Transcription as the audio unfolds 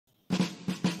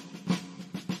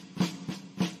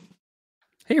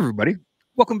Hey, everybody.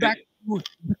 Welcome back to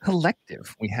The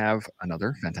Collective. We have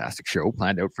another fantastic show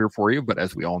planned out for you, but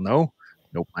as we all know,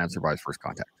 no plan survives first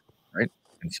contact, right?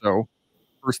 And so,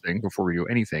 first thing, before we do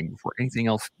anything, before anything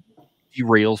else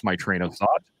derails my train of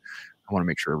thought, I want to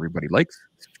make sure everybody likes,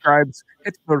 subscribes,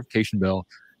 hits the notification bell,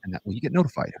 and that way you get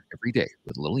notified every day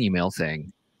with a little email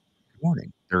saying, "Good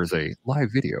morning. There is a live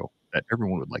video that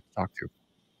everyone would like to talk to."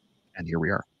 And here we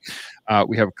are.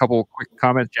 We have a couple quick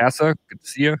comments. Jassa, good to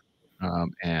see you.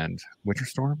 And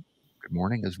Winterstorm, good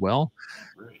morning as well.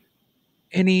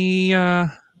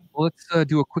 Let's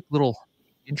do a quick little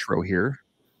intro here.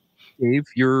 Dave,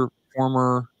 you're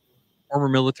former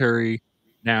military,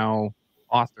 now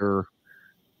author,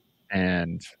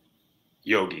 and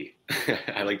yogi.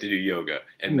 I like to do yoga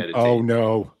and meditate. Oh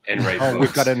no! And write books.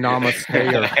 We've got a namaste.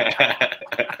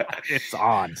 It's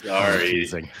on. Sorry,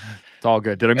 it's all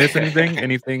good. Did I miss anything?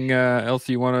 Anything else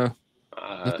you want to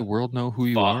let the world know who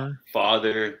you are?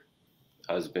 Father,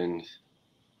 husband,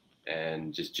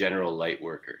 and just general light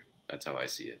worker. That's how I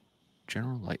see it.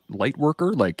 General light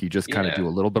worker, like you just kind of do a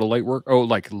little bit of light work. Oh,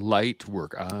 like light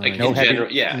work. Like no heavy,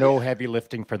 no heavy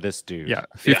lifting for this dude. Yeah,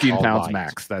 15 pounds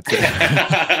max. That's it.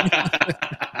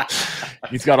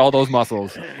 He's got all those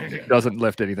muscles. Doesn't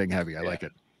lift anything heavy. I like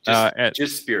it.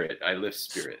 Just spirit. I lift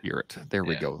spirit. Spirit. There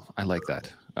we go. I like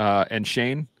that. And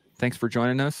Shane, thanks for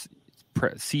joining us.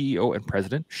 CEO and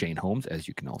President Shane Holmes, as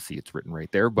you can all see, it's written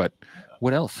right there. But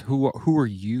what else? Who are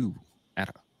you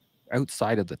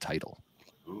outside of the title?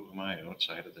 Who am I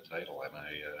outside of the title?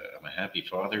 I'm a happy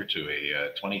father to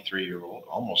a 23-year-old,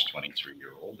 almost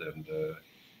 23-year-old, and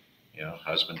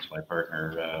husband to my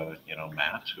partner,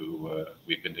 Matt, who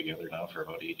we've been together now for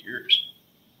about 8 years.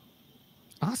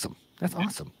 Awesome. That's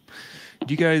awesome.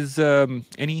 Do you guys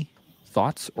any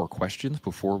thoughts or questions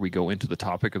before we go into the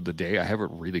topic of the day? I have a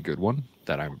really good one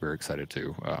that I'm very excited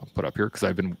to put up here because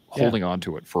I've been holding on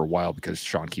to it for a while because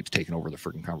Sean keeps taking over the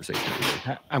freaking conversation.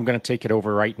 I'm going to take it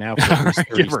over right now for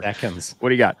 30 seconds. What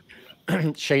do you got?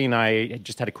 Shane, I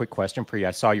just had a quick question for you.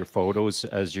 I saw your photos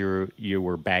as you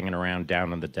were banging around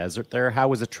down in the desert there. How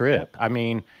was the trip? I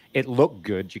mean, it looked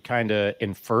good. You kind of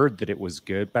inferred that it was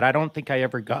good, but I don't think I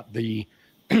ever got the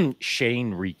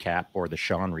Shane recap, or the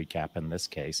Sean recap in this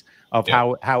case, of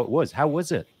how it was. How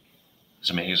was it? It's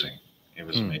amazing. It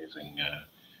was amazing.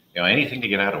 Anything to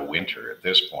get out of winter at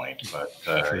this point, but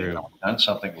we've done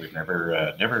something we've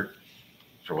never,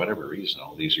 for whatever reason,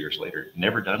 all these years later,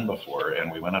 never done before.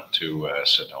 And we went up to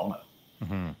Sedona,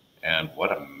 and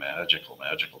what a magical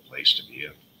place to be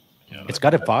in. It's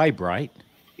got a vibe, right?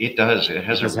 It does. It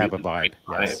has a vibe.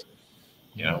 Yes.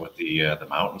 With the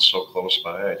mountains so close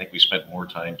by, I think we spent more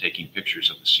time taking pictures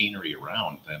of the scenery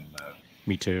around than.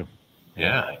 Me too.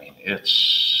 Yeah, I mean,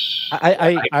 it's.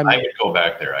 I would go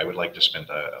back there. I would like to spend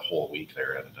a whole week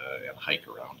there and hike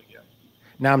around again.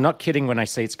 Now, I'm not kidding when I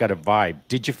say it's got a vibe.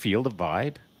 Did you feel the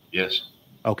vibe? Yes.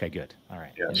 Okay, good. All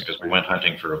right. Yes, because we went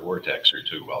hunting for a vortex or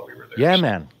two while we were there. Yeah,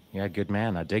 man. Yeah, good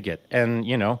man. I dig it. And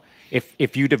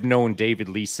if you'd have known David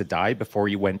Lee Sedai before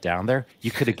you went down there,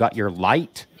 you could have got your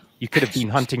light. You could have been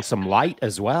hunting some light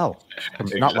as well.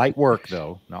 Exactly. Not light work,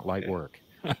 though. Not light work.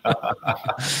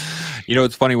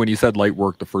 It's funny when you said light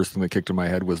work, the first thing that kicked in my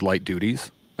head was light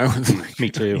duties. I was like, me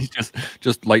too.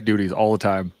 Just light duties all the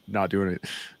time, not doing it.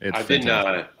 I've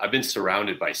been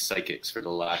surrounded by psychics for the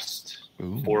last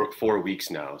 4 weeks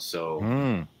now.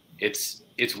 So it's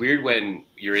weird when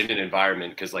you're in an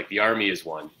environment, because like the army is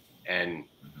one, and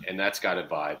that's got a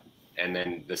vibe, and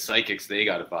then the psychics, they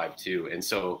got a vibe too, and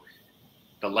so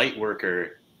the light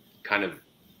worker kind of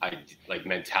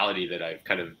mentality that I've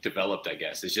kind of developed, I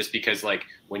guess, is just because like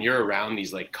when you're around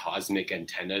these like cosmic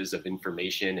antennas of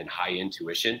information and high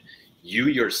intuition, you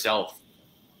yourself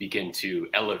begin to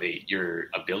elevate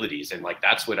your abilities. And like,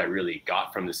 that's what I really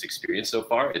got from this experience so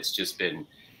far. It's been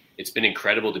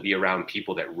incredible to be around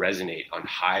people that resonate on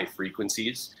high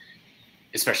frequencies,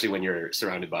 especially when you're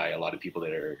surrounded by a lot of people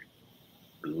that are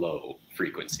low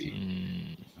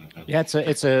frequency. Yeah,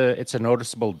 it's a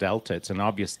noticeable delta. It's an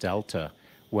obvious delta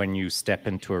when you step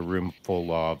into a room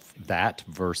full of that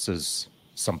versus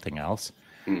something else.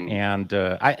 And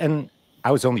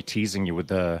I was only teasing you with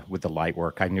the light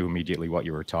work. I knew immediately what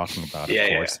you were talking about, of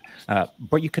course.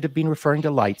 But you could have been referring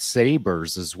to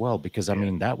lightsabers as well, because I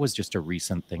mean that was just a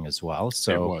recent thing as well.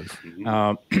 So it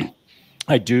was.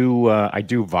 I do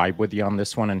vibe with you on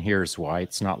this one, and here's why.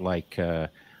 It's not like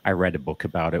I read a book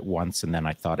about it once, and then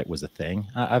I thought it was a thing.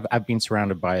 I've been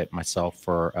surrounded by it myself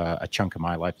for a chunk of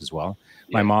my life as well.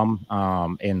 My mom,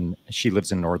 she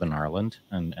lives in Northern Ireland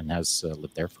and has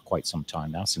lived there for quite some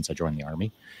time now, since I joined the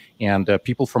army. And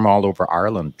people from all over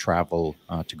Ireland travel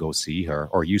to go see her,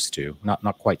 or used to.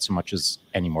 Not quite so much as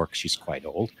anymore, because she's quite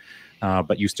old.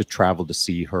 But used to travel to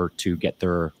see her to get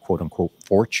their quote unquote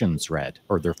fortunes read,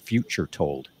 or their future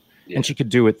told. Yeah. And she could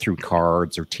do it through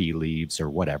cards or tea leaves or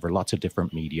whatever, lots of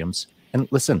different mediums. And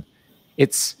listen,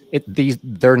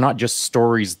 they're not just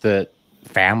stories that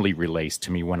family relays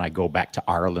to me when I go back to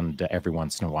Ireland every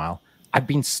once in a while. I've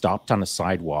been stopped on a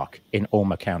sidewalk in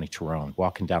Oma, County Tyrone,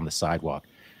 walking down the sidewalk.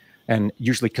 And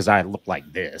usually because I look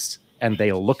like this, and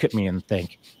they'll look at me and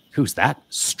think, who's that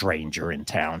stranger in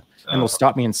town? And they'll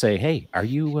stop me and say, hey, are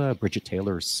you Bridget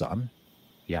Taylor's son?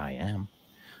 Yeah, I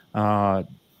am.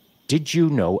 Did you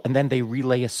know? And then they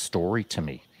relay a story to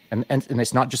me. And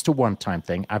it's not just a one-time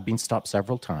thing. I've been stopped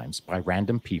several times by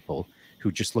random people who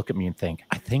just look at me and think,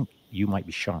 I think you might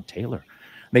be Sean Taylor.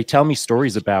 They tell me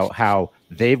stories about how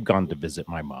they've gone to visit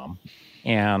my mom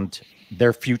and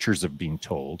their futures have been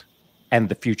told, and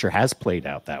the future has played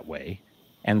out that way.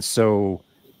 And so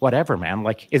whatever, man,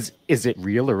 like, is it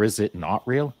real or is it not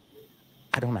real?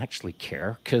 I don't actually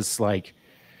care, because like,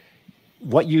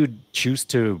 what you choose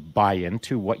to buy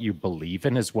into, what you believe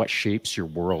in, is what shapes your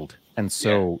world. And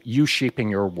so you shaping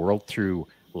your world through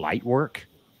light work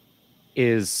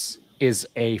is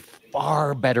a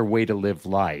far better way to live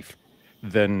life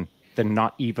than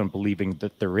not even believing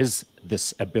that there is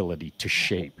this ability to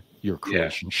shape your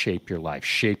creation, shape your life,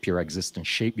 shape your existence,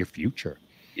 shape your future.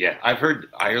 Yeah, I've heard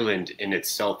Ireland in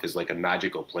itself is like a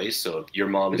magical place. So your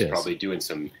mom is probably doing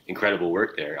some incredible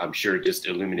work there. I'm sure just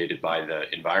illuminated by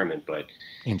the environment. But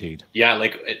indeed, yeah,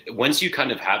 like once you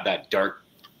kind of have that dark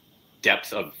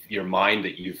depth of your mind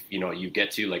that you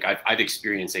get to, like I've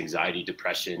experienced anxiety,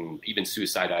 depression, even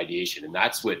suicide ideation, and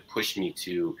that's what pushed me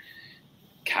to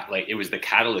it was the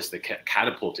catalyst that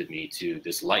catapulted me to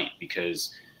this light,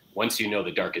 because once you know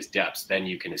the darkest depths, then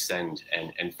you can ascend,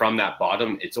 and from that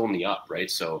bottom, it's only up, right?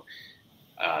 So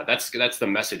that's the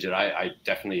message that I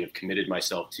definitely have committed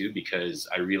myself to, because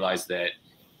I realized that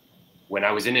when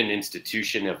I was in an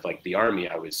institution of like the army,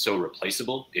 I was so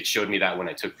replaceable. It showed me that when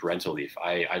I took parental leave.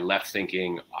 I left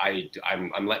thinking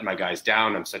I'm letting my guys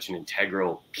down. I'm such an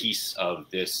integral piece of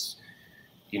this,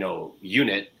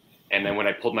 unit. And then when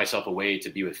I pulled myself away to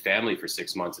be with family for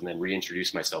 6 months and then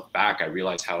reintroduced myself back, I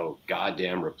realized how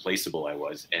goddamn replaceable I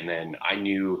was. And then I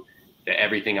knew that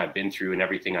everything I've been through and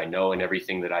everything I know and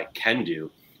everything that I can do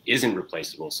isn't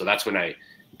replaceable. So that's when I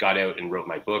got out and wrote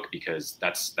my book, because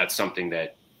that's something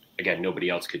that, again, nobody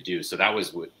else could do. So that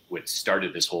was what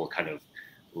started this whole kind of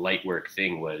light work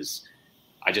thing. Was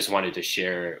I just wanted to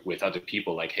share with other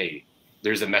people, like, hey,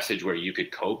 there's a message where you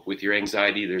could cope with your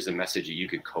anxiety. There's a message that you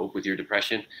could cope with your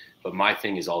depression. But my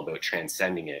thing is all about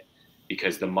transcending it,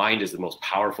 because the mind is the most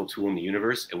powerful tool in the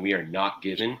universe, and we are not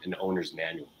given an owner's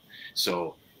manual.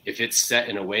 So if it's set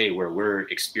in a way where we're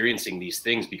experiencing these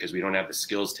things because we don't have the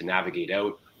skills to navigate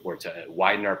out or to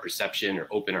widen our perception or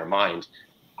open our mind,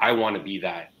 I want to be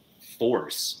that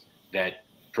force that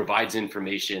provides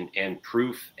information and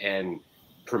proof and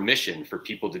permission for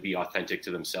people to be authentic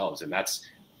to themselves. And that's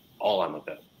all I'm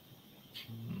about.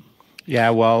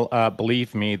 Yeah, well,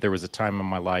 believe me, there was a time in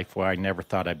my life where I never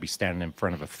thought I'd be standing in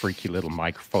front of a freaky little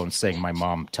microphone saying my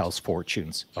mom tells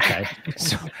fortunes. Okay,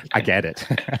 so I get it.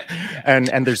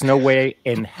 and there's no way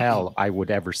in hell I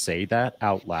would ever say that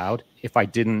out loud if I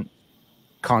didn't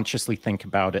consciously think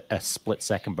about it a split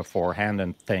second beforehand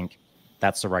and think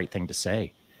that's the right thing to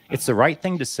say. It's the right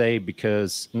thing to say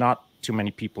because not too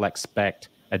many people expect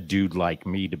a dude like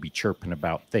me to be chirping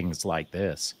about things like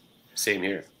this. Same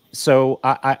here. So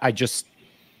I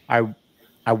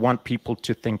want people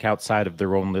to think outside of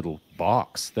their own little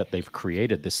box that they've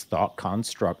created, this thought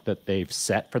construct that they've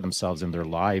set for themselves in their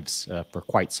lives for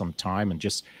quite some time, and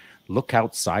just look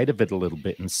outside of it a little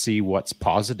bit and see what's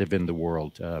positive in the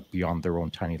world beyond their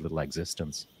own tiny little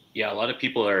existence. Yeah, a lot of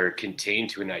people are contained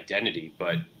to an identity,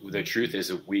 but the truth is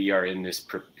that we are in this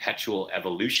perpetual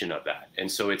evolution of that. And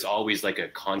so it's always like a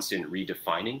constant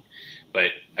redefining.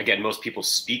 But again, most people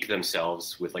speak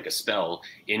themselves with like a spell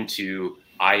into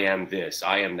I am this,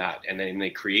 I am that. And then they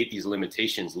create these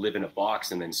limitations, live in a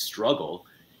box, and then struggle.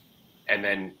 And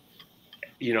then,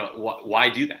 why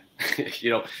do that?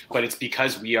 But it's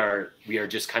because we are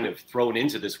just kind of thrown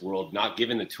into this world, not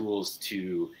given the tools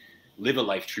to live a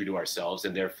life true to ourselves,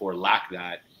 and therefore lack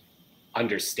that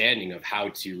understanding of how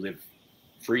to live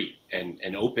free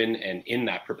and open and in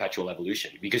that perpetual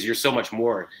evolution, because you're so much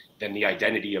more than the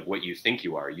identity of what you think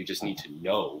you are. You just need to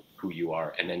know who you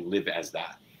are and then live as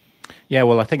that. Yeah,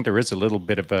 well, I think there is a little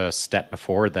bit of a step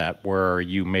before that where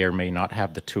you may or may not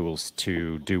have the tools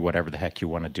to do whatever the heck you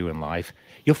want to do in life.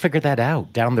 You'll figure that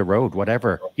out down the road,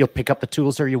 whatever. You'll pick up the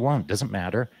tools or you won't. Doesn't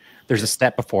matter. There's a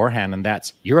step beforehand, and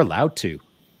that's you're allowed to.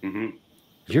 Mm-hmm.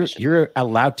 You're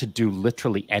allowed to do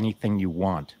literally anything you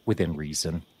want within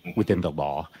reason, within the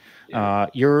law.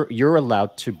 You're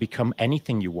allowed to become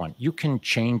anything you want. You can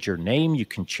change your name. You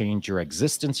can change your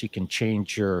existence. You can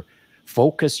change your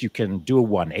focus. You can do a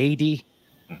 180.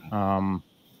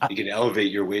 You can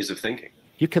elevate your ways of thinking.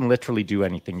 You can literally do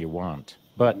anything you want,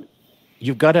 but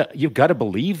you've got to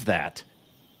believe that,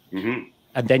 and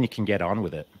then you can get on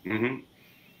with it.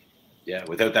 Yeah,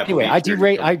 without that. Anyway, I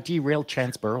derailed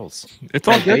Chance Burles. It's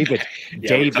all good.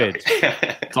 David.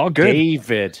 It's all good.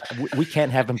 David, we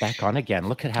can't have him back on again.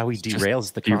 Look at how he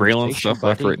derails the derailing stuff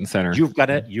left, right, and center. You've got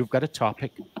a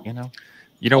topic, You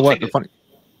know what? The funny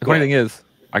thing is,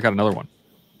 I got another one.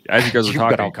 As you guys were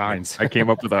talking, all kinds. I came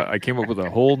up with a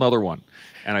whole nother one,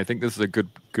 and I think this is a good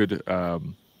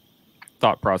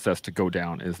thought process to go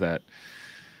down. Is that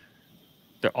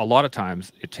a lot of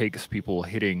times it takes people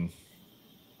hitting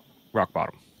rock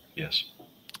bottom. Yes.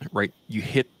 Right. You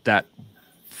hit that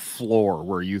floor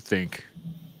where you think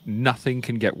nothing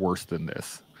can get worse than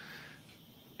this.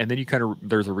 And then you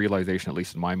there's a realization, at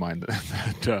least in my mind,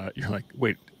 that you're like,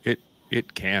 wait,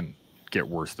 it can get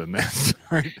worse than this.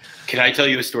 Right. Can I tell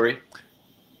you a story?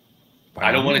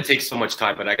 I don't want to take so much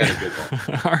time, but I got a good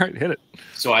one. All right, hit it.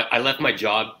 So I left my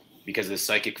job because the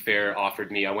psychic fair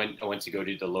offered me. I went to go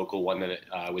to the local one that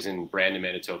was in Brandon,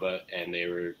 Manitoba, and they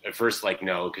were at first like,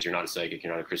 no, because you're not a psychic,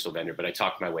 you're not a crystal vendor. But I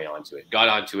talked my way onto it, got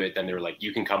onto it. Then they were like,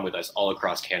 you can come with us all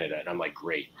across Canada, and I'm like,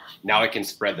 great. Now I can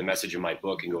spread the message of my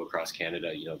book and go across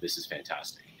Canada. This is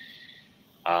fantastic.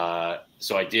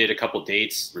 So I did a couple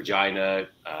dates, Regina,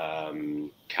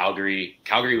 Calgary.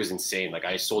 Calgary was insane. Like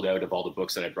I sold out of all the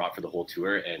books that I brought for the whole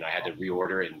tour, and I had to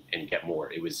reorder and get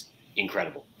more. It was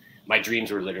incredible. My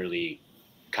dreams were literally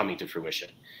coming to fruition.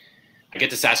 I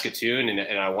get to Saskatoon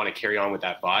and I want to carry on with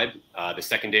that vibe. The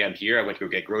second day I'm here, I went to go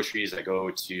get groceries. I go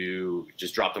to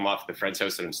just drop them off at the friend's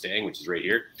house that I'm staying, which is right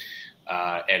here.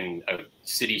 And a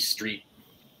city street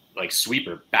like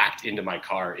sweeper backed into my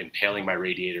car, impaling my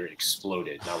radiator,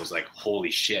 exploded. And I was like,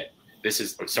 holy shit. This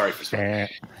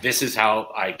is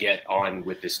how I get on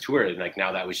with this tour. And like,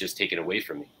 now that was just taken away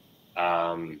from me.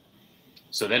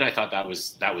 So then I thought that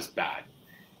was bad.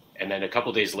 And then a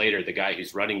couple days later, the guy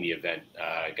who's running the event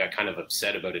got kind of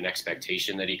upset about an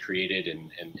expectation that he created.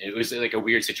 And it was like a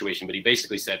weird situation, but he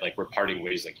basically said, like, we're parting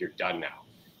ways, like, you're done now.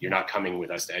 You're not coming with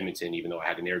us to Edmonton, even though I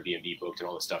had an Airbnb booked and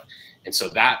all this stuff. And so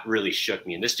that really shook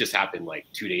me. And this just happened like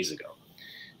 2 days ago.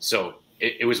 So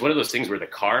it was one of those things where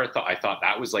I thought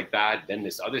that was like bad. Then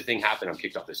this other thing happened. I'm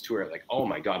kicked off this tour. Like, oh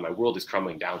my God, my world is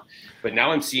crumbling down. But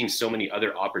now I'm seeing so many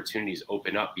other opportunities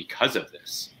open up because of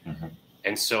this.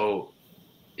 And so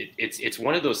it's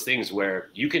one of those things where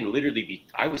you can literally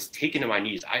I was taken to my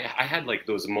knees. I had like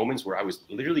those moments where I was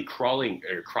literally crawling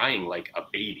or crying like a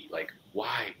baby, like,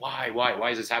 why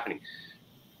is this happening?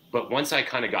 But once I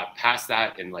kind of got past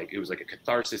that and like, it was like a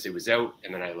catharsis, it was out.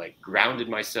 And then I like grounded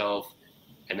myself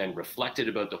and then reflected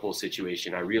about the whole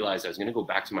situation. I realized I was going to go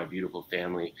back to my beautiful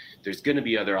family. There's going to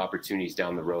be other opportunities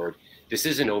down the road. This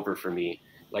isn't over for me.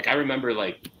 Like, I remember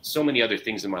like so many other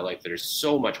things in my life that are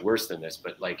so much worse than this,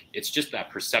 but like, it's just that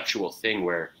perceptual thing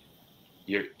where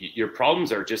your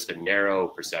problems are just a narrow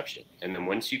perception. And then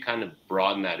once you kind of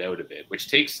broaden that out a bit, which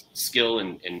takes skill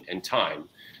and time,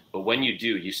 but when you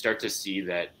do, you start to see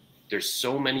that there's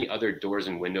so many other doors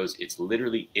and windows. It's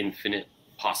literally infinite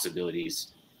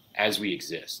possibilities as we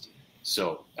exist.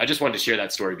 So I just wanted to share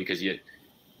that story because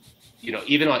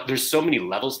there's so many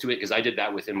levels to it, because I did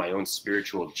that within my own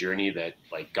spiritual journey that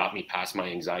like got me past my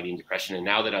anxiety and depression. And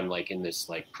now that I'm like in this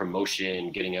like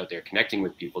promotion, getting out there, connecting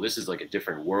with people, this is like a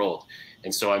different world.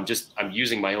 And so I'm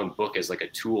using my own book as like a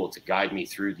tool to guide me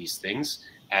through these things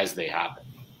as they happen.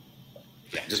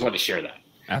 Yeah, just wanted to share that.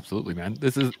 Absolutely, man.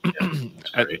 This is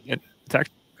it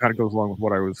actually kind of goes along with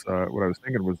what I was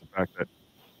thinking, was the fact that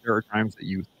there are times that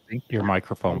you think your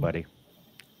microphone, buddy.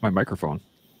 My microphone.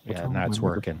 Yeah, now it's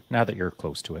working. Now that you're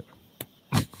close to it.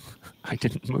 I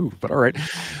didn't move, but all right.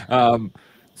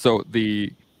 So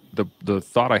the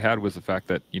thought I had was the fact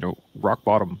that, rock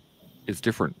bottom is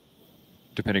different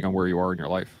depending on where you are in your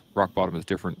life. Rock bottom is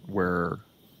different where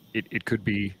it could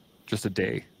be just a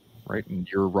day, right? And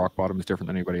your rock bottom is different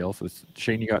than anybody else's.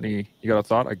 Shane, you got a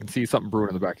thought? I can see something brewing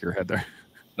in the back of your head there.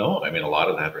 No, I mean, a lot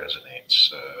of that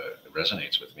resonates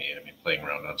with me. I mean, playing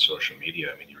around on social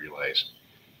media, I mean, you realize,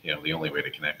 the only way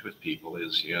to connect with people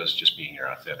is just being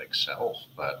your authentic self.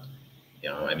 But, You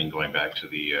know, I mean, going back to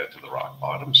the rock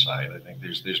bottom side, I think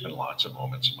there's been lots of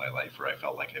moments in my life where I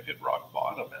felt like I've hit rock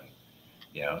bottom, and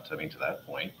you know, I mean, to that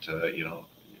point, you know,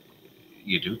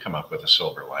 you do come up with a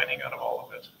silver lining out of all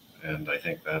of it, and I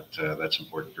think that that's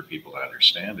important for people to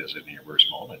understand. Is in your worst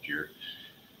moment, you're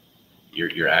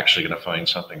actually going to find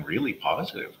something really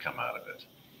positive come out of it.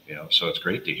 You know, so it's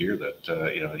great to hear that.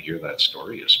 You know, hear that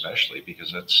story, especially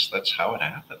because that's how it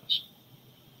happens.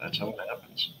 That's how it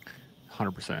happens.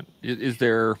 100%. Is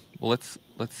there? Well, let's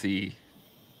see.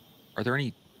 Are there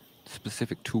any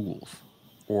specific tools,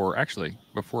 or actually,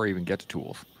 before I even get to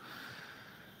tools,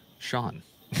 Sean,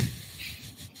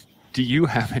 do you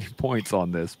have any points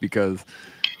on this? Because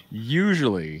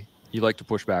usually you like to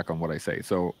push back on what I say.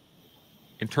 So,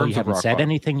 in terms you haven't of rock said bottom,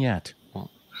 anything yet. Well,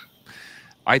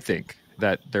 I think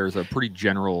that there's a pretty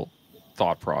general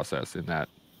thought process in that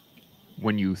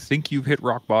when you think you've hit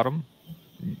rock bottom,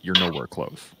 you're nowhere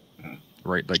close,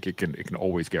 right? Like it can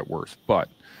always get worse. But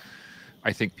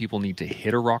I think people need to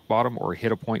hit a rock bottom or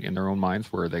hit a point in their own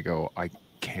minds where they go, I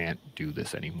can't do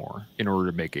this anymore, in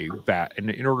order to make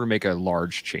a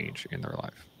large change in their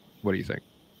life. What do you think?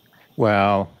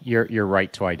 Well, you're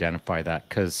right to identify that,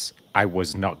 because I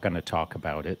was not going to talk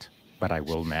about it, but I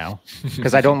will now,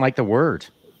 because I don't like the word.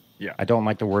 Yeah, I don't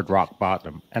like the word rock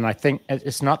bottom. And I think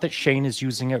it's not that Shane is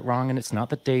using it wrong, and it's not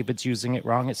that David's using it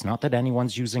wrong. It's not that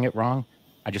anyone's using it wrong.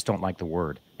 I just don't like the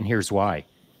word. And here's why.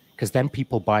 Because then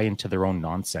people buy into their own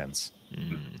nonsense.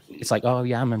 It's like, oh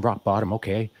yeah, I'm in rock bottom.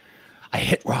 Okay. I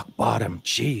hit rock bottom.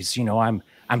 Jeez, you know, I'm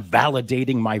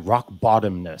validating my rock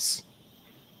bottomness.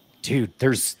 Dude,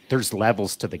 there's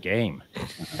levels to the game.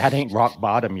 That ain't rock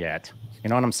bottom yet. You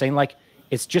know what I'm saying? Like,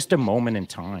 it's just a moment in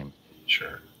time.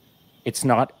 Sure. It's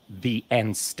not the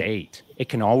end state. It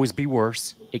can always be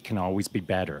worse. It can always be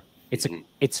better. It's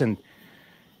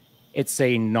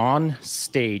a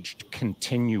non-staged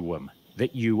continuum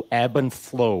that you ebb and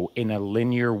flow in a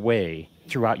linear way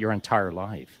throughout your entire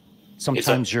life.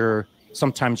 Sometimes you're an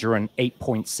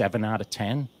 8.7 out of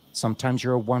 10. Sometimes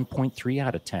you're a 1.3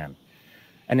 out of 10.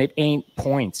 And it ain't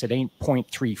points. It ain't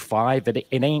 0.35.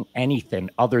 It ain't anything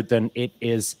other than it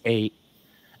is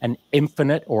an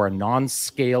infinite or a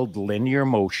non-scaled linear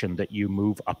motion that you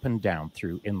move up and down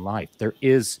through in life. There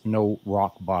is no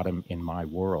rock bottom in my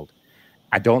world.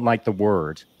 I don't like the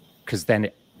word, because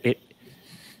then it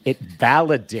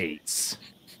validates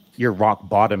your rock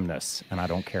bottomness, and I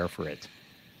don't care for it.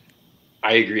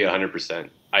 I agree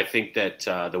 100%. I think that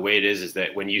the way it is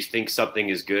that when you think something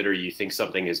is good or you think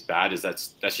something is bad,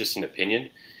 that's just an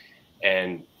opinion,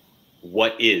 and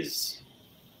what is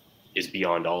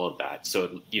beyond all of that.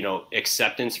 So, you know,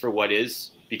 acceptance for what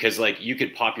is, because like you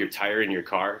could pop your tire in your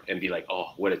car and be like,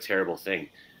 oh, what a terrible thing.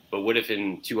 But what if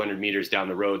in 200 meters down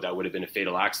the road, that would have been a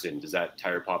fatal accident? Is that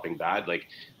tire popping bad? Like,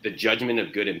 the judgment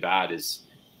of good and bad is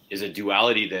a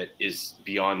duality that is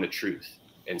beyond the truth.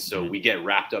 And so we get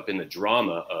wrapped up in the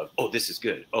drama of, oh, this is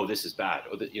good. Oh, this is bad.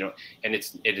 Oh, you know, and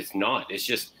it's not. It's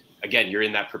just, again, you're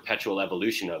in that perpetual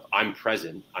evolution of I'm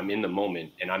present, I'm in the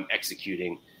moment, and I'm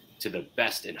executing to the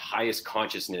best and highest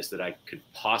consciousness that I could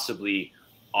possibly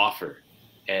offer.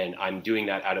 And I'm doing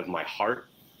that out of my heart,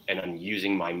 and I'm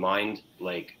using my mind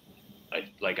like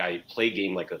I play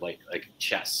game like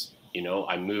chess. You know,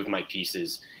 I move my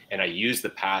pieces and I use the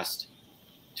past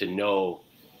to know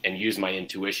and use my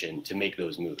intuition to make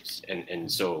those moves. And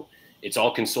so it's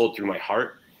all consoled through my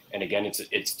heart. And again,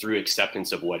 it's through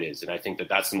acceptance of what is. And I think that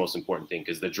that's the most important thing,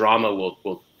 because the drama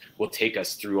will take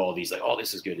us through all these, like, oh,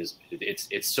 this is good.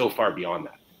 It's so far beyond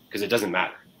that, because it doesn't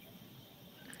matter.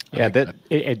 Yeah,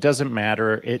 it doesn't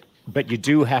matter. But you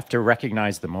do have to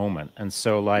recognize the moment. And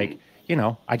so, like, you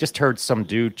know, I just heard some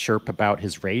dude chirp about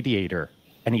his radiator,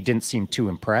 and he didn't seem too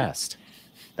impressed.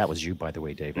 That was you, by the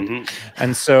way, David.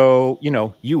 And so, you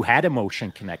know, you had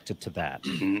emotion connected to that.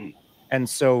 And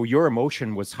so your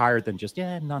emotion was higher than just,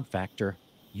 non-factor.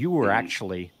 You were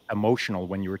actually emotional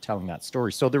when you were telling that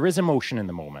story. So there is emotion in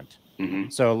the moment.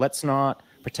 So let's not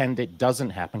pretend it doesn't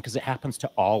happen, because it happens to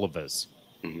all of us.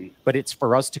 But it's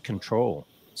for us to control.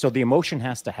 So the emotion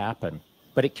has to happen,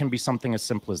 but it can be something as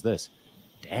simple as this.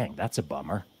 Dang, that's a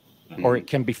bummer. Or it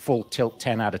can be full tilt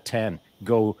 10 out of 10.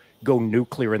 Go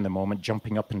nuclear in the moment,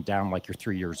 jumping up and down like you're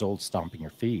 3 years old, stomping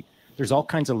your feet. There's all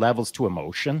kinds of levels to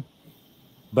emotion,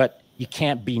 but you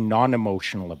can't be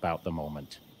non-emotional about the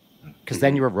moment, because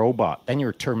then you're a robot. Then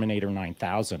you're a Terminator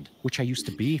 9000, which I used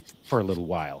to be for a little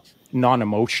while.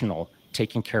 Non-emotional,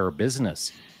 taking care of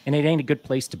business. And it ain't a good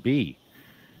place to be.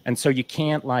 And so you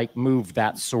can't like move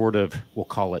that sort of, we'll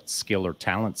call it skill or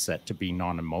talent set, to be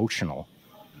non-emotional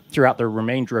throughout the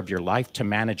remainder of your life to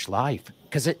manage life,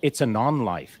 because it's a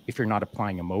non-life if you're not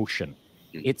applying emotion.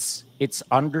 It's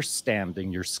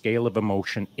understanding your scale of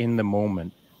emotion in the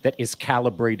moment that is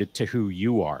calibrated to who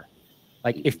you are.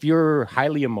 Like if you're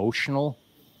highly emotional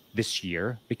this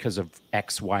year because of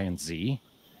X, Y, and Z,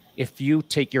 if you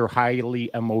take your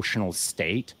highly emotional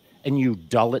state and you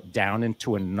dull it down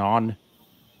into a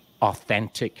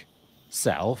non-authentic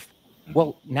self,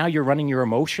 well, now you're running your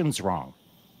emotions wrong.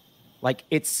 Like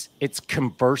it's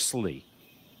conversely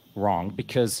wrong,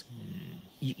 because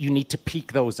you need to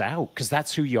peak those out, because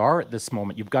that's who you are at this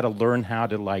moment. You've got to learn how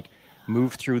to like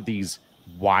move through these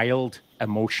wild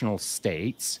emotional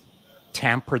states,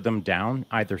 tamper them down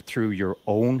either through your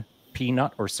own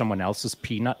peanut or someone else's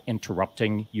peanut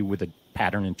interrupting you with a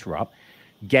pattern interrupt,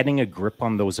 getting a grip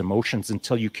on those emotions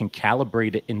until you can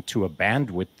calibrate it into a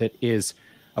bandwidth that is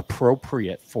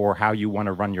appropriate for how you want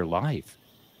to run your life.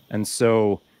 And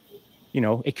so, you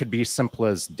know, it could be as simple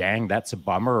as, dang, that's a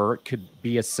bummer, or it could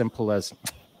be as simple as,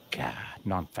 God,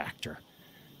 non-factor.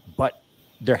 But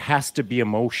there has to be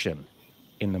emotion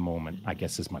in the moment, I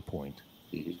guess is my point.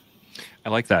 I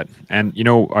like that. And, you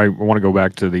know, I want to go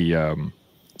back to the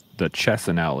chess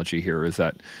analogy here, is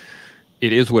that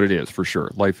it is what it is for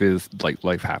sure. Life is like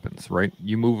life happens, right?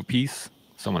 You move a piece,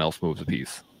 someone else moves a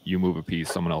piece. You move a piece,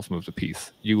 someone else moves a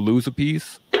piece. You lose a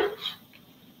piece.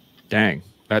 Dang,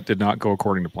 that did not go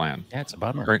according to plan. That's a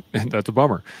bummer. Right? That's a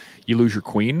bummer. You lose your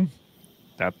queen.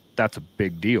 That's a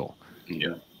big deal.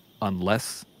 Yeah.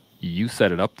 Unless you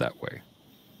set it up that way.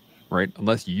 Right?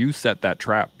 Unless you set that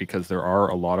trap, because there are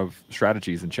a lot of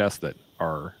strategies in chess that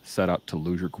are set up to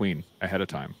lose your queen ahead of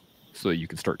time, so that you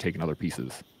can start taking other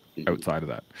pieces outside of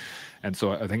that. And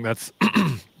so I think that's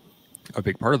a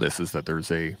big part of this, is that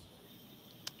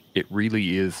it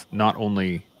really is, not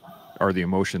only are the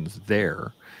emotions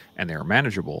there and they are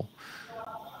manageable,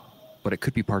 but it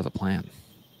could be part of the plan,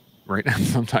 right? And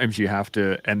sometimes you have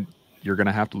to, and you're going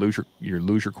to have to lose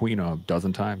your queen a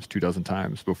dozen times, 24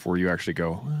 times before you actually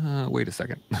go, wait a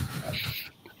second.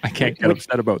 I can't get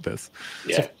upset about this.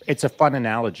 Yeah. It's a fun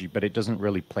analogy, but it doesn't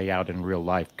really play out in real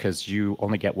life, because you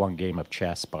only get one game of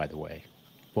chess, by the way.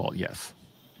 Well, yes,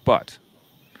 but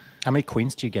how many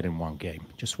queens do you get in one game?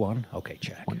 Just one? Okay,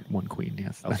 check. One queen,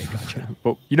 yes. Okay, gotcha.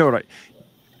 But you know what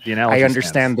the analogy I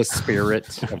understand the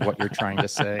spirit of what you're trying to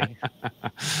say.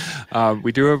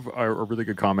 We do have a really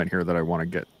good comment here that I want to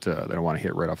get, that I want to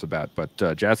hit right off the bat. But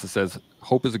Jazza says,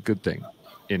 hope is a good thing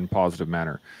in positive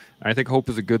manner. And I think hope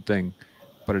is a good thing,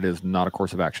 but it is not a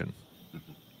course of action.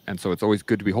 And so it's always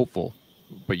good to be hopeful,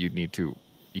 but you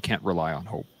can't rely on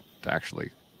hope to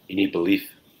actually. You need belief.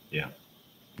 Yeah.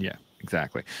 Yeah,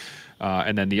 exactly.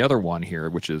 And then the other one here,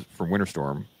 which is from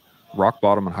Winterstorm, rock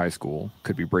bottom in high school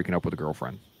could be breaking up with a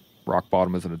girlfriend. Rock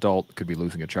bottom as an adult could be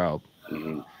losing a child.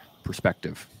 Mm-hmm.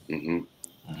 Perspective.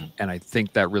 Mm-hmm. Mm-hmm. And I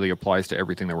think that really applies to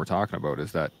everything that we're talking about,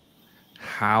 is that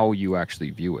how you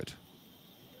actually view it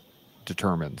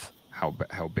determines how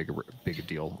big a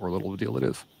deal or little a deal it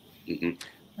is. Mm-hmm.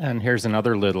 And here's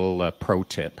another little pro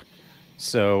tip.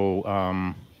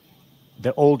 So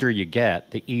the older you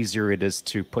get, the easier it is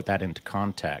to put that into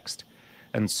context.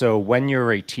 And so when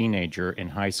you're a teenager in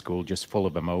high school, just full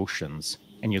of emotions,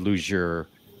 and you lose your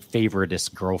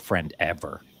favoriteest girlfriend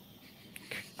ever,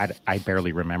 I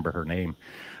barely remember her name.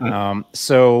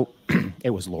 So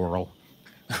it was Laurel.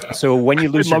 So when you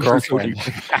lose your girlfriend,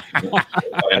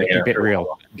 gotta keep it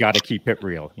real. Got to keep it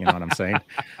real. You know what I'm saying?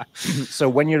 So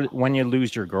when you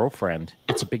lose your girlfriend,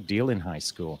 it's a big deal in high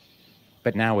school,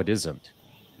 but now it isn't.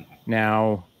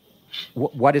 Now,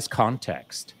 what is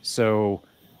context? So,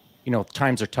 you know,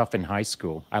 times are tough in high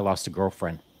school. I lost a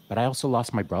girlfriend, but I also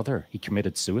lost my brother. He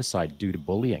committed suicide due to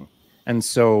bullying. And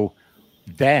so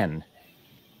then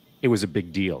it was a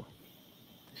big deal.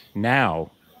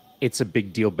 Now it's a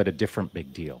big deal, but a different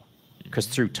big deal. Because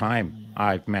through time,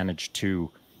 I've managed to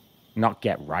not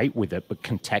get right with it, but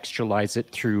contextualize it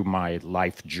through my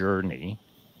life journey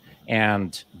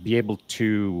and be able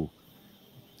to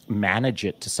manage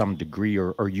it to some degree,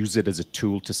 or use it as a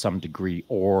tool to some degree,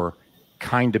 or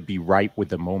kind of be right with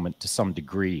the moment to some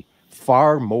degree,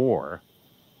 far more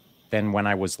than when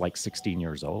I was like 16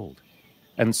 years old.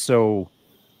 And so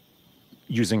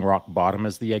using rock bottom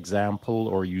as the example,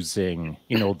 or using,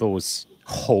 you know, those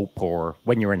hope, or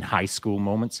when you're in high school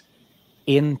moments,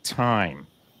 in time,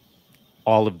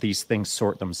 all of these things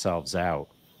sort themselves out.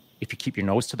 If you keep your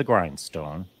nose to the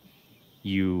grindstone,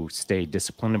 you stay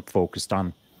disciplined and focused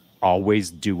on always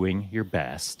doing your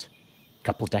best. A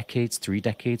couple decades, 3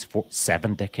 decades, 4,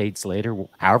 7 decades later,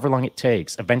 however long it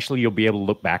takes, eventually you'll be able to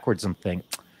look backwards and think,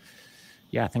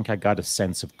 yeah, I think I got a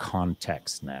sense of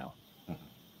context now.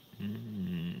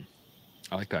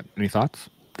 I like that. Any thoughts,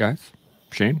 guys?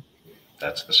 Shane?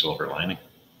 That's the silver lining.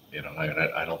 You know,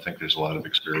 I don't think there's a lot of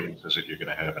experiences that you're going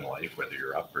to have in life, whether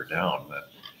you're up or down,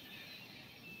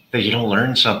 that you don't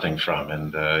learn something from.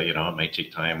 And you know, it may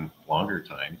take longer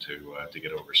time to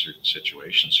get over certain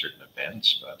situations, certain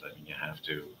events. But I mean,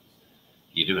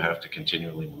 you do have to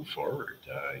continually move forward.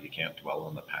 You can't dwell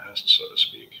on the past, so to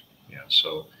speak. Yeah.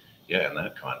 So yeah, in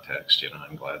that context, you know,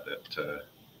 I'm glad that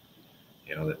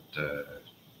you know that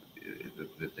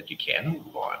you can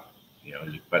move on. You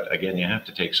know, but again, you have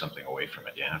to take something away from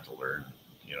it. You have to learn,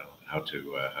 you know, how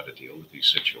to deal with these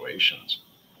situations.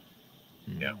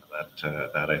 Yeah,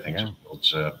 that I think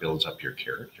builds up your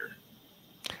character.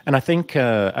 And I think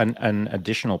an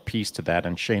additional piece to that,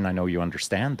 and Shane, I know you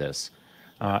understand this.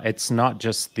 It's not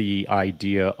just the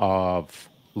idea of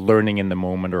learning in the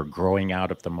moment or growing out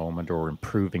of the moment or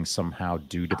improving somehow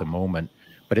due to the moment,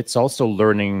 but it's also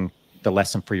learning the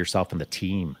lesson for yourself and the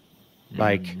team.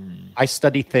 Like, I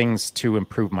study things to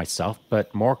improve myself,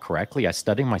 but more correctly, I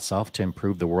study myself to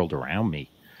improve the world around me.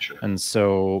 Sure. And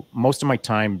so most of my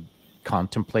time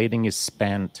contemplating is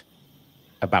spent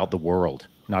about the world,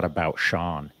 not about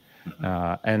Sean.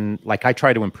 And like, I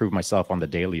try to improve myself on the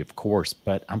daily, of course,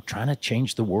 but I'm trying to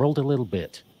change the world a little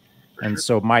bit. And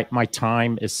so my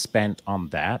time is spent on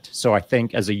that. So I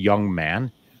think as a young man,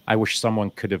 I wish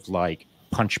someone could have like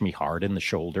punched me hard in the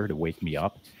shoulder to wake me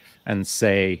up and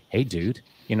say, hey, dude,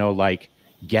 you know, like,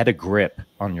 get a grip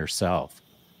on yourself,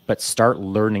 but start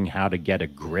learning how to get a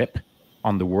grip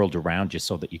on the world around you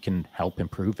so that you can help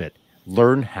improve it.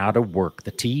 Learn how to work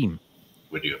the team.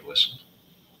 Would you have listened?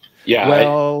 Yeah.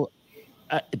 Well,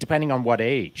 depending on what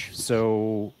age.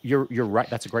 So you're right.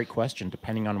 That's a great question.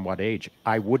 Depending on what age.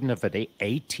 I wouldn't have at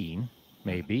 18,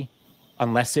 maybe,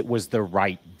 unless it was the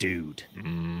right dude. Yeah.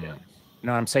 You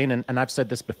know what I'm saying? And I've said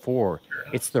this before.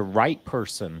 It's the right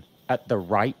person at the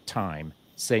right time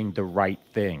saying the right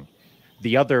thing.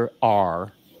 The other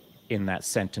R in that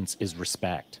sentence is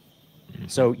respect.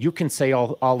 So you can say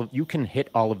you can hit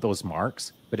all of those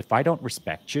marks, but if I don't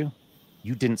respect you,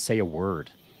 you didn't say a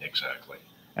word. Exactly.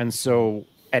 And so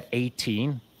at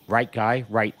 18, right guy,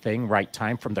 right thing, right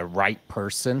time from the right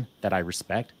person that I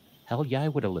respect, hell yeah, I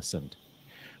would have listened.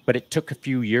 But it took a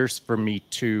few years for me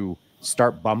to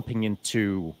start bumping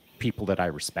into people that I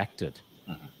respected.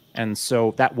 And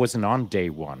so that wasn't on day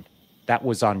one. That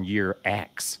was on year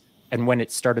X. And when it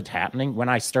started happening, when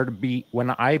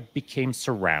I became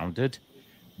surrounded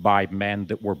by men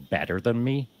that were better than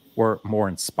me, were more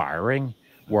inspiring,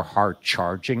 were hard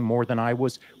charging more than I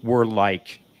was, were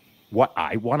like what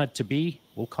I wanted to be,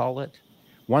 we'll call it.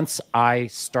 Once I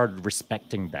started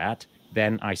respecting that,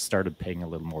 then I started paying a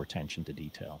little more attention to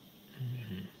detail.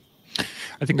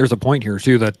 I think there's a point here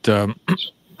too that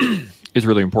is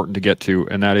really important to get to,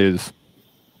 and that is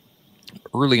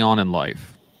early on in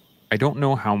life. I don't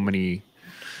know how many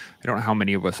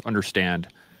of us understand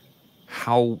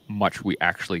how much we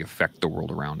actually affect the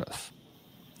world around us.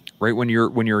 Right? When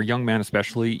you're a young man,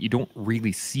 especially, you don't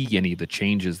really see any of the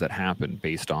changes that happen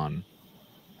based on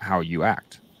how you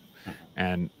act,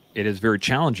 and it is very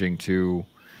challenging to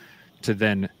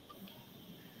then,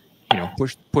 you know,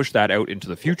 push that out into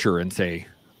the future and say,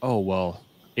 oh well,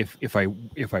 if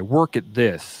I work at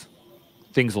this,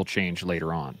 things will change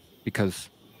later on, because,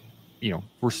 you know,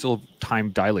 we're still time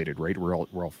dilated, right? We're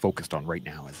all focused on right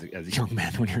now as a young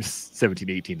man. When you're 17,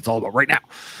 18, it's all about right now,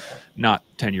 not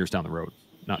 10 years down the road,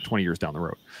 not 20 years down the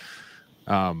road.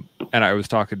 And I was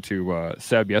talking to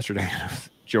Seb yesterday, and I was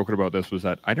joking about this, was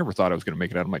that I never thought I was going to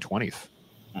make it out of my 20s.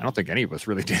 I don't think any of us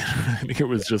really did. I think it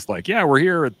was just like, yeah, we're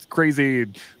here. It's crazy.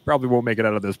 Probably won't make it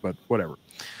out of this, but whatever.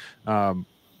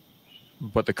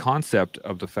 But the concept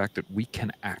of the fact that we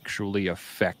can actually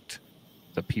affect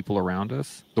the people around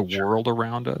us, the world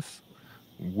around us,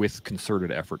 with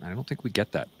concerted effort. And I don't think we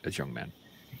get that as young men.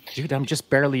 Dude, I'm just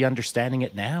barely understanding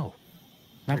it now.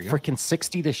 I'm freaking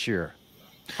 60 this year.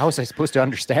 How was I supposed to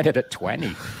understand it at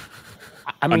 20?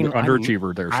 I mean,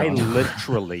 underachiever there, Sean. I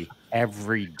literally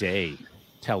every day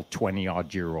tell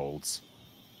 20-odd-year-olds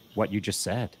what you just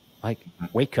said. Like,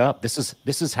 wake up. This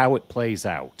is how it plays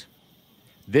out.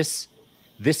 This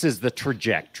is the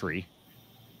trajectory.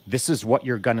 This is what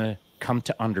you're going to come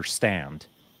to understand.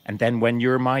 And then when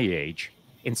you're my age,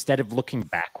 instead of looking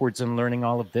backwards and learning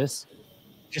all of this,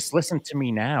 just listen to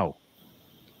me now.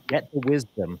 Get the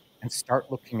wisdom and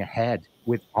start looking ahead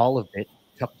with all of it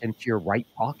tucked into your right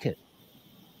pocket.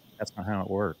 That's not how it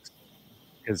works.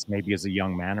 Because maybe as a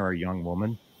young man or a young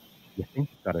woman, you think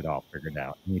you've got it all figured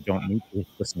out, and you don't need to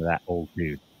listen to that old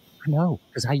dude. I know,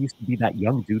 because I used to be that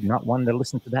young dude, not wanting to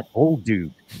listen to that old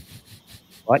dude.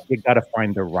 But you got to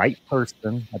find the right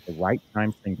person at the right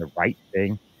time, saying the right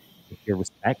thing. If you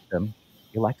respect them,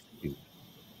 you'll execute.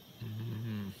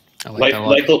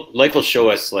 Life will show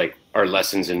us like our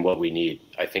lessons and what we need.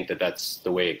 I think that's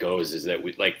the way it goes, is that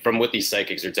we, like, from what these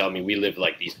psychics are telling me, we live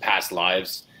like these past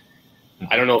lives.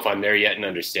 I don't know if I'm there yet in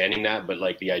understanding that, but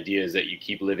like the idea is that you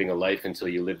keep living a life until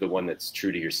you live the one that's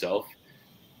true to yourself.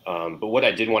 But what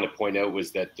I did want to point out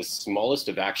was that the smallest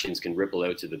of actions can ripple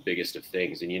out to the biggest of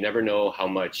things. And you never know how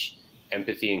much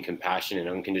empathy and compassion and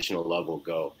unconditional love will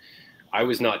go. I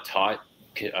was not taught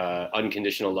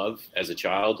unconditional love as a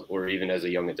child or even as a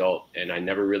young adult, and I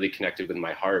never really connected with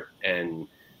my heart. And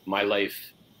my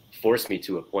life forced me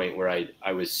to a point where I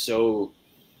was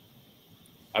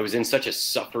in such a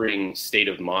suffering state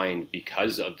of mind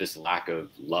because of this lack of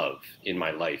love in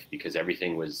my life, because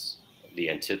everything was the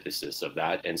antithesis of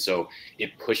that. And so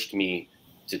it pushed me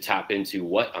to tap into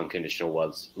what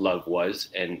unconditional love was.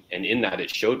 And in that, it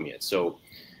showed me it. So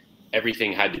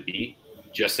everything had to be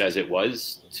just as it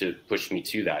was to push me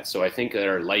to that. So I think that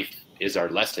our life is our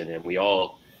lesson, and we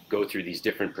all go through these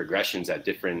different progressions at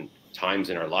different times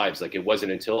in our lives. Like, it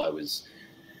wasn't until I was,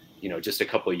 just a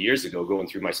couple of years ago, going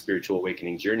through my spiritual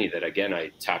awakening journey, that again,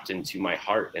 I tapped into my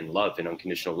heart and love and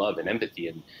unconditional love and empathy.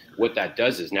 And what that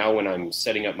does is, now when I'm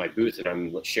setting up my booth and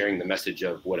I'm sharing the message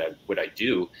of what I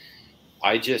do,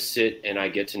 I just sit and I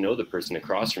get to know the person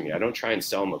across from me. I don't try and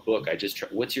sell them a book. I just try,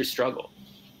 what's your struggle?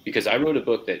 Because I wrote a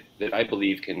book that I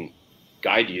believe can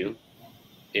guide you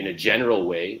in a general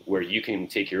way, where you can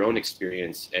take your own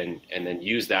experience and then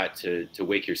use that to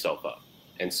wake yourself up.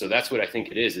 And so that's what I think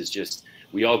it is just,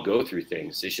 we all go through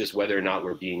things. It's just whether or not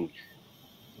we're being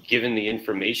given the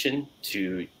information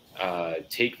to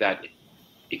take that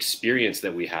experience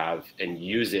that we have and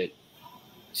use it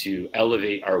to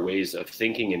elevate our ways of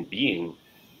thinking and being,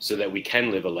 so that we can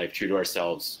live a life true to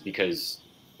ourselves, because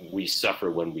we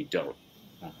suffer when we don't.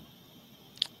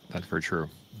 That's very true.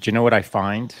 Do you know what I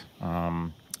find?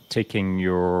 Taking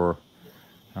your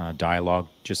dialogue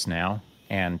just now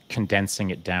and condensing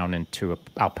it down into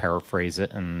I'll paraphrase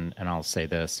it, and I'll say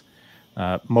this.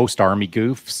 Most army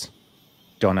goofs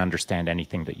don't understand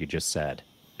anything that you just said.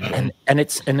 And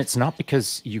it's not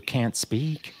because you can't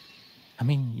speak. I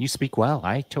mean, you speak well.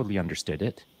 I totally understood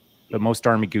it. But most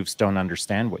army goofs don't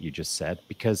understand what you just said,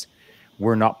 because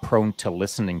we're not prone to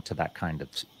listening to that kind of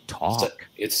talk.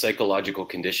 It's psychological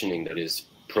conditioning that is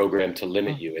programmed to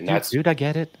limit you, and that's I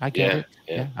get it. I get it.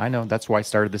 Yeah, I know. That's why I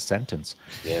started this sentence.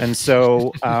 Yeah. And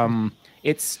so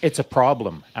it's a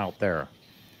problem out there,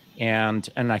 and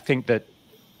I think that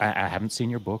I haven't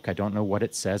seen your book. I don't know what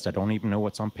it says. I don't even know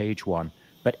what's on page 1.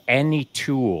 But any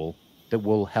tool that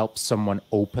will help someone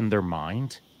open their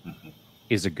mind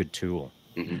is a good tool,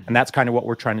 and that's kind of what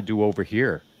we're trying to do over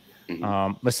here.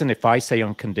 Listen, if I say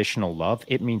unconditional love,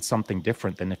 it means something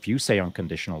different than if you say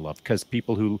unconditional love, because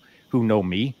people who know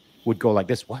me would go like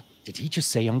this: what did he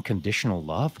just say? Unconditional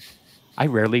love? I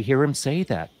rarely hear him say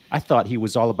that. I thought he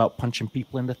was all about punching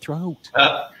people in the throat.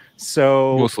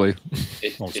 So mostly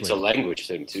it's a language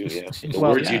thing too. Yeah, the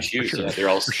words you choose, sure. They're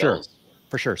all spells.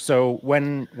 For sure. So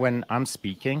when I'm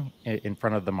speaking in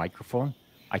front of the microphone,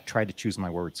 I try to choose my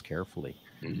words carefully.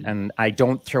 And I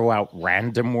don't throw out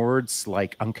random words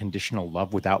like unconditional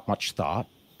love without much thought,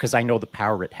 because I know the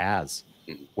power it has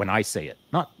when I say it,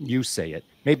 not you say it.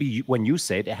 Maybe when you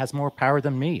say it, it has more power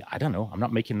than me. I don't know. I'm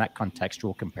not making that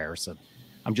contextual comparison.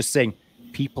 I'm just saying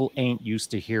people ain't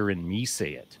used to hearing me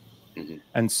say it.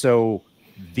 And so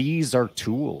these are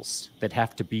tools that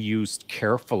have to be used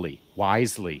carefully,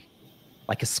 wisely,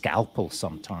 like a scalpel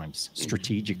sometimes,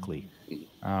 strategically.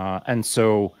 And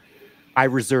so I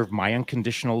reserve my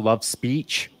unconditional love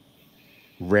speech.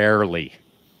 Rarely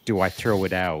do I throw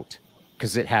it out,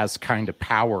 because it has kind of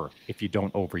power if you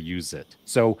don't overuse it.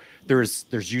 So there's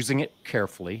using it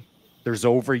carefully, there's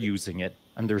overusing it,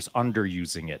 and there's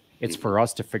underusing it. It's for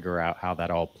us to figure out how that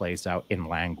all plays out in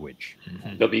language.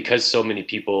 But because so many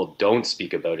people don't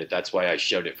speak about it, that's why I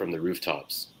shout it from the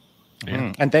rooftops.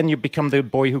 And then you become the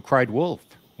boy who cried wolf.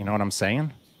 You know what I'm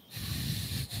saying?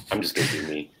 I'm just gonna do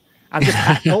me. I'm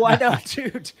just, oh, I know,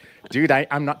 dude.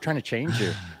 I'm not trying to change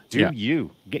you.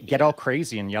 You get all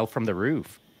crazy and yell from the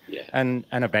roof. Yeah. And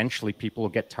eventually people will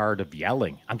get tired of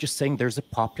yelling. I'm just saying there's a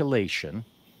population,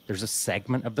 there's a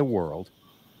segment of the world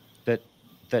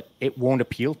that it won't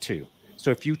appeal to. So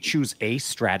if you choose a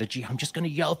strategy, I'm just going to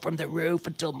yell from the roof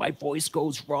until my voice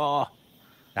goes raw.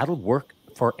 That'll work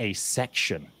for a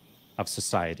section of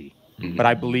society. But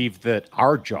I believe that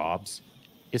our jobs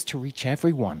is to reach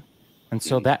everyone. And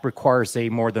so that requires a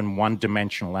more than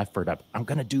one-dimensional effort of, I'm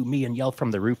going to do me and yell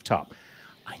from the rooftop.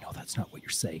 I know that's not what you're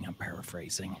saying. I'm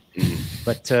paraphrasing.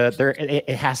 But it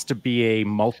has to be a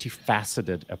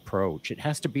multifaceted approach. It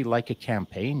has to be like a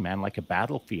campaign, man, like a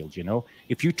battlefield, you know?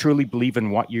 If you truly believe in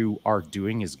what you are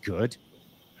doing is good,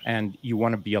 and you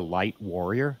want to be a light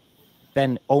warrior,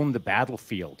 then own the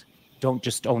battlefield. Don't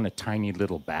just own a tiny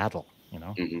little battle, you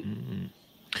know? Mm-hmm.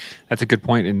 That's a good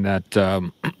point in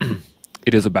that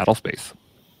it is a battle space,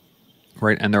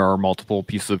 right? And there are multiple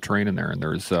pieces of terrain in there, and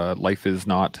there's life is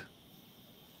not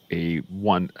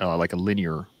like a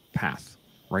linear path,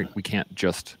 right? We can't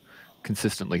just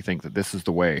consistently think that this is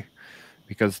the way,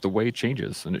 because the way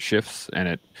changes and it shifts,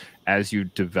 and as you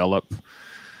develop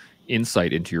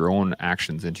insight into your own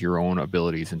actions, into your own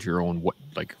abilities, into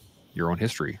your own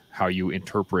history, how you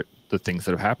interpret the things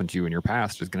that have happened to you in your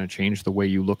past is going to change the way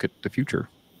you look at the future.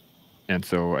 And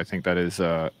so I think that is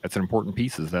that's an important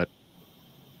piece, is that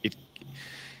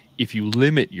if you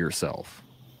limit yourself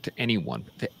to any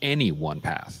one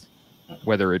path,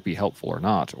 whether it be helpful or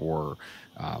not, or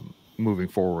moving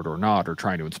forward or not, or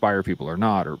trying to inspire people or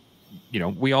not, or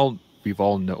we've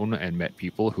all known and met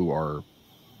people who are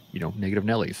negative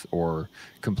Nellies, or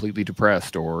completely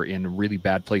depressed, or in really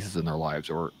bad places in their lives,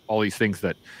 or all these things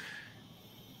that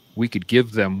we could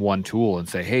give them one tool and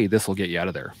say, hey, this will get you out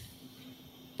of there.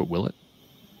 But will it?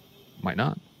 Might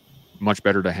not. Much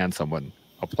better to hand someone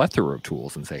a plethora of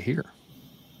tools and say, here,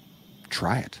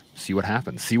 try it, see what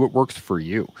happens, see what works for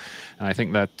you. And I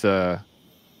think that's a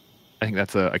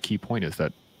key point, is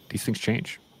that these things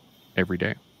change every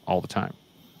day, all the time,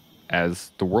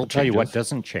 as the world changes. I'll tell you what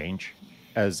doesn't change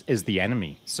is the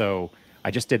enemy. So I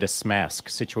just did a SMESC,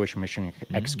 Situation, Mission,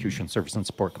 Execution, Service and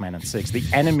Support Command and SIGs. The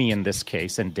enemy in this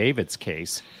case, in David's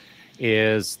case,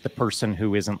 is the person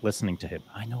who isn't listening to him.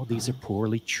 I know these are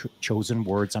poorly chosen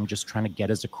words. I'm just trying to get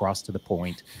us across to the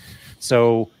point.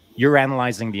 So you're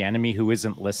analyzing the enemy who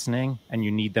isn't listening, and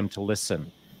you need them to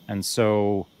listen. And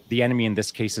so the enemy in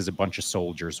this case is a bunch of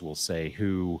soldiers, we'll say,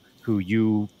 who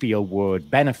you feel would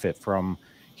benefit from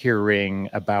hearing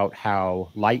about how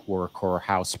light work, or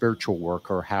how spiritual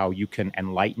work, or how you can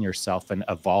enlighten yourself and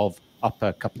evolve up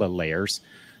a couple of layers.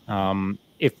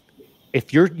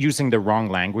 If you're using the wrong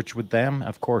language with them,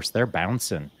 of course, they're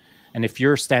bouncing. And if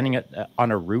you're standing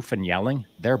on a roof and yelling,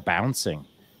 they're bouncing.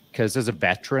 Because as a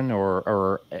veteran,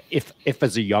 or if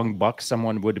as a young buck,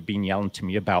 someone would have been yelling to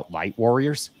me about light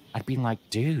warriors, I'd be like,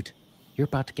 dude, you're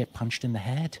about to get punched in the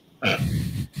head.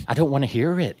 I don't want to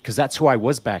hear it, because that's who I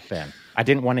was back then. I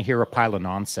didn't want to hear a pile of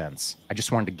nonsense. I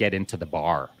just wanted to get into the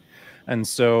bar. And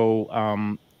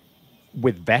so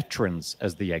with veterans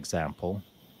as the example,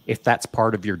 if that's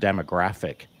part of your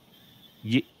demographic,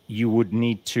 you would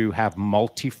need to have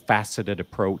multifaceted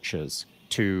approaches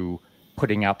to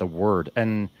putting out the word.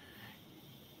 And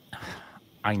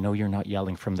I know you're not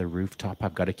yelling from the rooftop.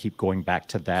 I've got to keep going back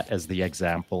to that as the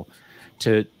example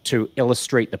to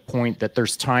illustrate the point that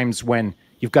there's times when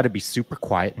you've got to be super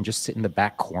quiet and just sit in the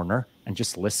back corner and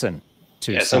just listen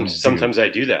to. Yeah, sometimes I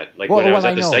do that. Like when I was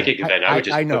at the psychic event, I would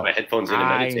just put my headphones in and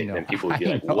meditate, and people would be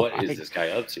like, "What is this guy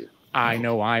up to?" I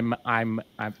know. I'm.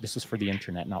 This is for the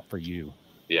internet, not for you.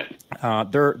 Yeah.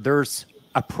 There's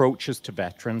approaches to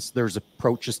veterans. There's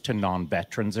approaches to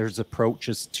non-veterans. There's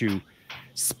approaches to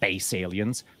space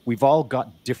aliens. We've all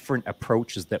got different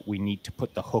approaches that we need to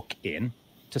put the hook in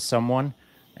to someone,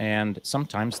 and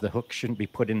sometimes the hook shouldn't be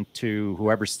put into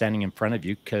whoever's standing in front of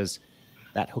you, because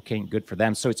that hook ain't good for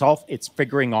them. So it's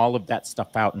figuring all of that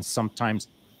stuff out. And sometimes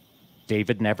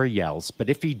David never yells, but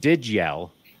if he did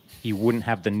yell, he wouldn't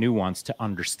have the nuance to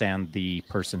understand the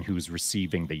person who's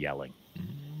receiving the yelling.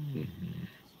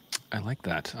 I like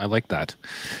that.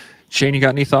 Shane, you got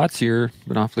any thoughts? You've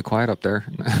been awfully quiet up there.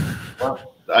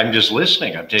 Well, I'm just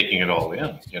listening. I'm taking it all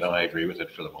in. I agree with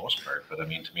it for the most part, but I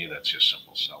mean, to me, that's just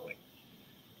simple selling.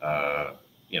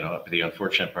 The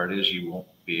unfortunate part is you won't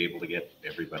be able to get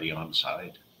everybody on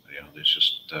side.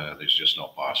 There's just no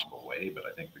possible way. But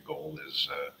I think the goal is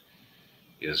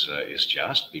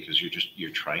just because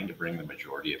you're trying to bring the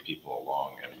majority of people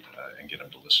along and get them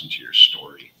to listen to your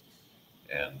story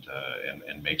and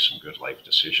make some good life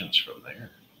decisions from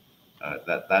there.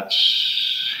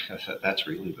 That's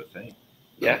really the thing.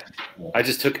 Yeah.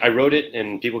 I wrote it,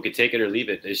 and people could take it or leave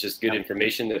it. It's just good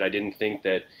information that I didn't think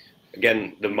that,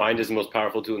 again, the mind is the most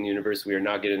powerful tool in the universe. We are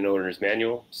not getting an owner's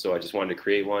manual. So I just wanted to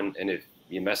create one. And if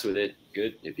you mess with it,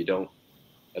 good. If you don't,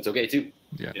 that's okay too.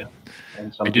 Yeah.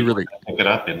 And some people pick it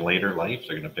up in later life.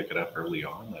 They're going to pick it up early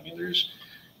on. I mean,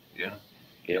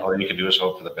 all you can do is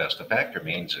hope for the best. The fact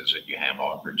remains is that you have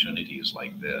opportunities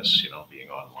like this, being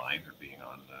online or being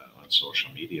on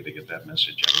social media to get that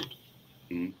message out.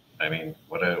 Mm-hmm. I mean,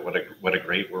 what a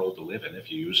great world to live in if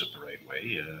you use it the right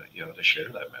way, to share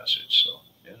that message. So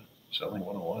yeah, selling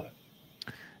 101.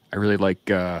 I really like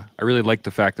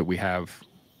the fact that we have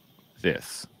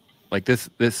this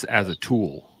as a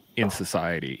tool in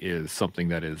society is something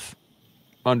that is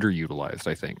underutilized,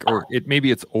 I think, or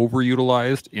maybe it's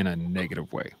overutilized in a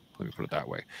negative way. Let me put it that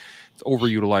way. It's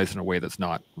overutilized in a way that's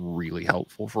not really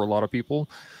helpful for a lot of people,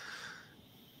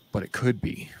 but it could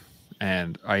be.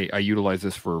 And I utilize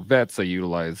this for vets. I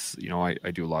utilize,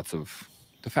 I do lots of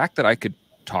the fact that I could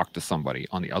talk to somebody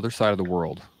on the other side of the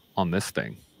world on this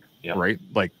thing, right?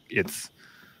 Like, it's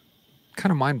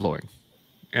kind of mind blowing.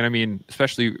 And I mean,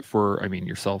 especially for,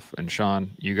 yourself and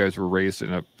Sean, you guys were raised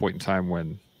in a point in time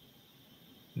when,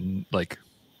 like,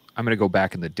 I'm going to go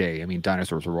back in the day. I mean,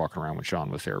 dinosaurs were walking around when Sean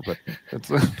was there, but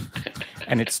it's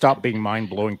and it stopped being mind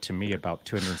blowing to me about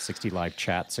 260 live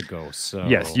chats ago. So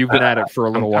yes, you've been at it for a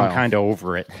little while. I'm kind of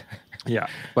over it. Yeah,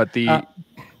 but what do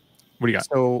you got?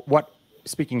 So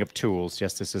speaking of tools,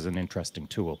 yes, this is an interesting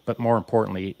tool, but more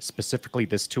importantly, specifically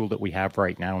this tool that we have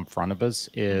right now in front of us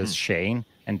is Shane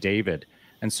and David.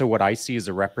 And so what I see is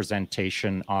a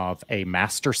representation of a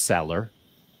master seller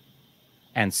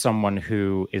and someone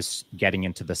who is getting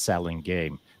into the selling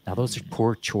game. Now, those are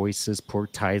poor choices, poor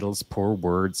titles, poor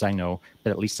words, I know,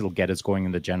 but at least it'll get us going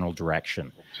in the general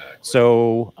direction. Exactly.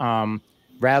 So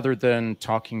rather than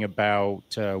talking about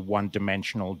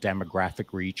one-dimensional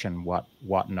demographic reach and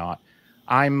whatnot,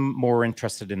 I'm more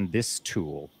interested in this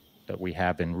tool that we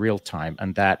have in real time,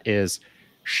 and that is,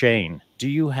 Shane, do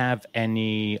you have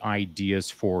any ideas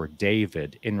for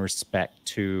David in respect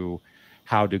to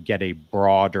how to get a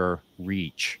broader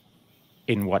reach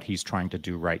in what he's trying to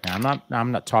do right now?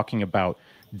 I'm not talking about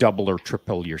double or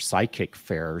triple your psychic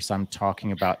fares. I'm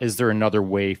talking about, is there another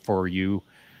way for you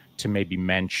to maybe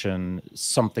mention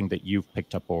something that you've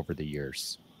picked up over the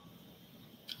years?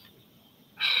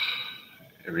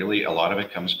 Really, a lot of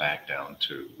it comes back down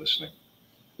to listening.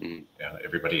 Yeah,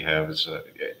 everybody has, let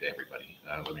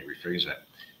me rephrase that.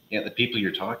 Yeah, the people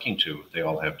you're talking to, they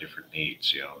all have different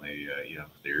needs. Their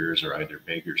ears are either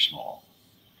big or small,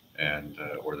 and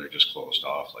or they're just closed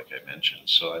off, like I mentioned.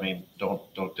 So, I mean,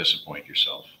 don't disappoint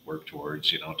yourself. Work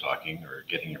towards, talking or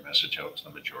getting your message out to the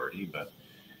majority, but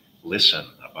listen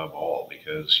above all,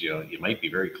 because you might be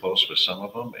very close with some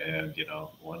of them, and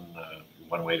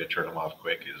one way to turn them off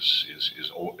quick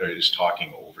is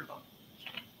talking over them.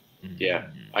 Yeah,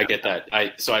 I get that.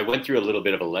 So I went through a little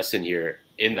bit of a lesson here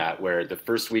in that, where the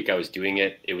first week I was doing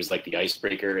it, it was like the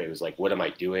icebreaker. It was like, what am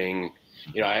I doing?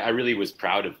 I really was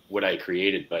proud of what I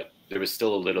created, but there was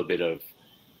still a little bit of,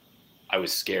 I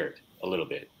was scared a little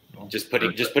bit. Just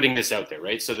putting this out there,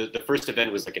 right? So the first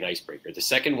event was like an icebreaker. The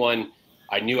second one,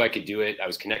 I knew I could do it. I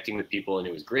was connecting with people and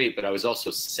it was great, but I was also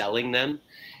selling them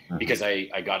because I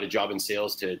got a job in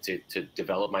sales to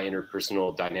develop my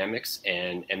interpersonal dynamics.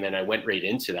 And then I went right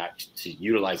into that to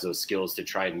utilize those skills to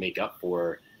try and make up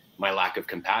for my lack of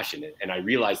compassion. And I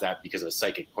realized that because a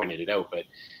psychic pointed it out. But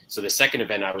so the second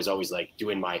event, I was always like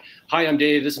doing my, hi, I'm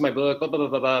Dave. This is my book, blah, blah, blah,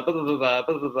 blah, blah, blah, blah, blah,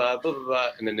 blah, blah, blah, blah.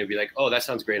 And then they'd be like, oh, that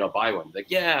sounds great. I'll buy one.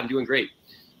 Like, yeah, I'm doing great.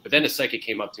 But then a psychic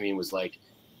came up to me and was like,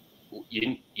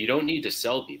 you don't need to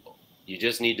sell people. You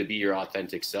just need to be your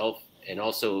authentic self. And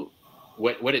also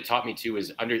what it taught me too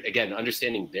is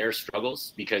understanding their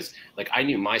struggles, because like I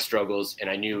knew my struggles and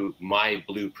I knew my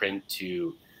blueprint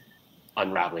to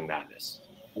unraveling madness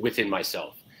within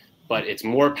myself. But it's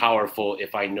more powerful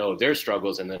if I know their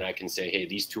struggles and then I can say, hey,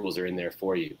 these tools are in there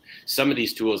for you. Some of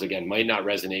these tools, again, might not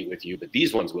resonate with you, but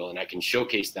these ones will. And I can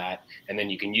showcase that. And then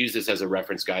you can use this as a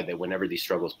reference guide that whenever these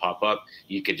struggles pop up,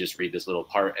 you could just read this little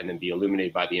part and then be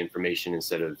illuminated by the information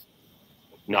instead of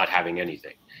not having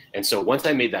anything. And so once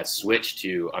I made that switch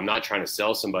to, I'm not trying to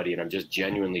sell somebody and I'm just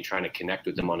genuinely trying to connect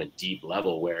with them on a deep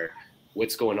level where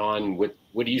what's going on, what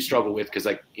do you struggle with? Because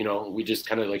like, we just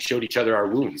kind of like showed each other our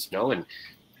wounds,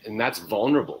 and that's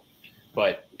vulnerable.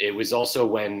 But it was also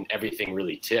when everything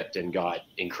really tipped and got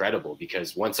incredible,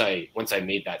 because once I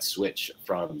made that switch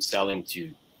from selling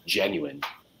to genuine,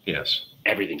 yes,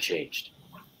 everything changed.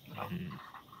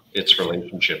 It's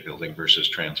relationship building versus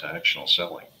transactional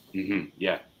selling. Mm-hmm.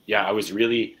 Yeah. I was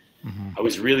really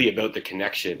about the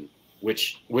connection,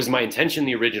 which was my intention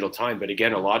the original time. But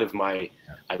again, a lot of I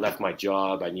left my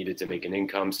job, I needed to make an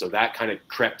income. So that kind of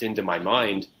crept into my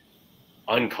mind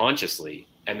unconsciously.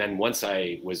 And then once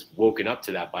I was woken up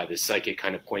to that by the psychic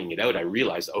kind of pointing it out, I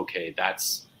realized, okay,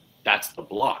 that's the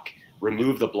block.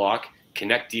 Remove the block,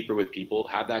 connect deeper with people,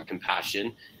 have that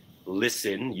compassion,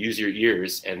 listen, use your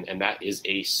ears. And that is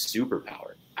a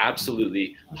superpower.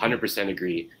 Absolutely. 100%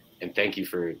 agree. And thank you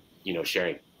for,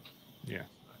 sharing. Yeah.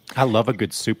 I love a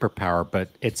good superpower, but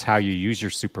it's how you use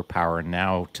your superpower.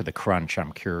 Now to the crunch,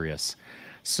 I'm curious.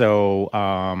 So,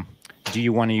 do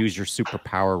you want to use your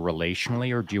superpower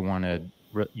relationally, or do you want to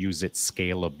use it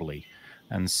scalably?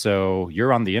 And so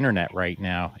you're on the internet right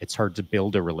now. It's hard to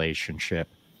build a relationship.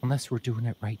 unless we're doing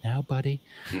it right now, buddy.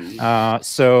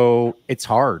 So it's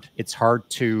hard. It's hard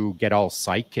to get all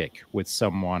psychic with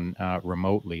someone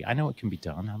remotely. I know it can be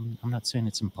done. I'm not saying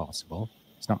it's impossible.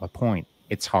 It's not my point.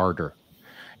 It's harder.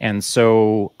 And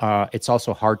so it's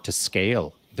also hard to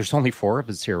scale. There's only 4 of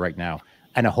us here right now,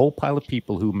 and a whole pile of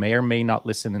people who may or may not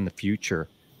listen in the future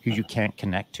who you can't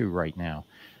connect to right now.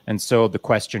 And so the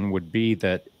question would be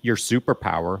that your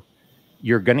superpower,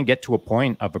 you're going to get to a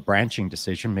point of a branching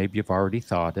decision. Maybe you've already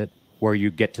thought it, where you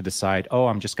get to decide, oh,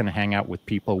 I'm just going to hang out with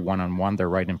people one-on-one. They're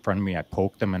right in front of me. I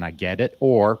poke them and I get it.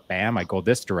 Or, bam, I go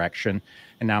this direction,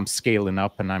 and now I'm scaling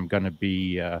up and I'm going to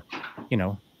be,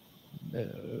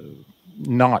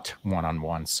 not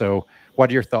one-on-one. So what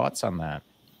are your thoughts on that?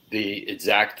 The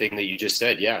exact thing that you just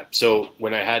said. Yeah. So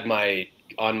when I had my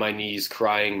on my knees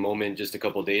crying moment just a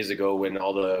couple of days ago, when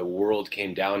all the world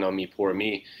came down on me, poor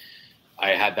me, I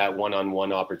had that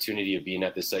one-on-one opportunity of being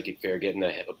at the psychic fair, getting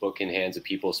a book in hands of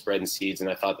people, spreading seeds. And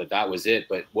I thought that was it.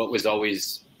 But what was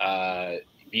always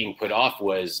being put off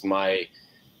was my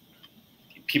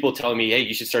people telling me, hey,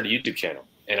 you should start a YouTube channel.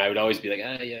 And I would always be like,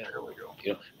 yeah, there we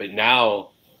go. But now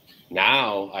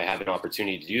I have an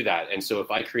opportunity to do that. And so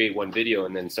if I create one video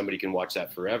and then somebody can watch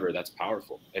that forever, that's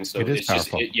powerful. And so it's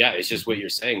powerful. It's just what you're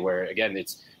saying, where again,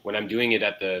 it's when I'm doing it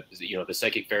at the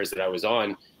psychic fairs that I was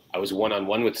on, I was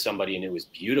one-on-one with somebody and it was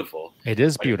beautiful. It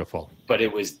is beautiful. But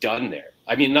it was done there.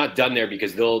 I mean, not done there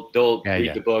because they'll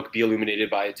read the book, be illuminated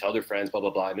by it, tell their friends, blah,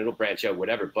 blah, blah, and it'll branch out,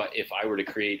 whatever. But if I were to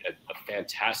create a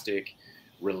fantastic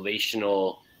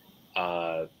relational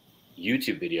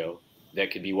YouTube video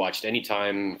that could be watched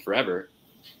anytime, forever,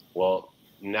 well,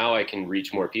 now I can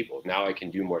reach more people. Now I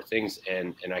can do more things,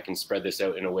 and I can spread this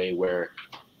out in a way where,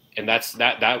 and that's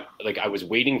that like I was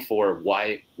waiting for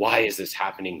why is this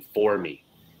happening for me,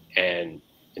 and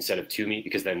instead of to me,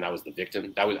 because then that was the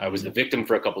victim. I was the victim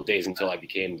for a couple of days until I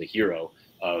became the hero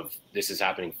of this is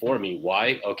happening for me.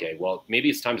 Why? Okay, well, maybe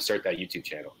it's time to start that YouTube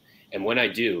channel. And when I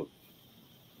do,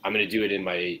 I'm going to do it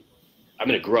I'm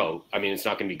going to grow. I mean, it's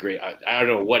not going to be great. I don't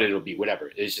know what it'll be,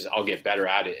 whatever. It's just, I'll get better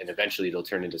at it. And eventually it'll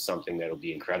turn into something that'll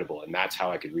be incredible. And that's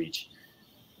how I could reach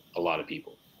a lot of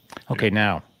people. Okay.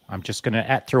 Now I'm just going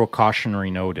to throw a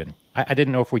cautionary note in. I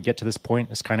didn't know if we'd get to this point.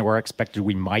 It's kind of where I expected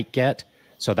we might get.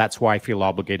 So that's why I feel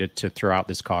obligated to throw out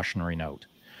this cautionary note.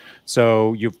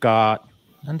 So you've got,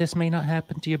 and this may not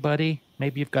happen to you, buddy.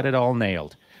 Maybe you've got it all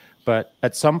nailed, but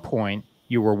at some point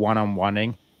you were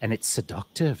one-on-oneing and it's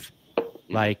seductive.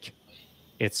 Like,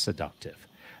 it's seductive.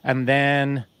 And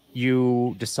then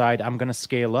you decide, I'm going to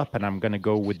scale up and I'm going to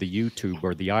go with the YouTube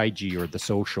or the IG or the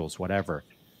socials, whatever.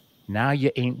 Now you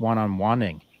ain't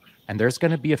one-on-oneing. And there's going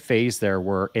to be a phase there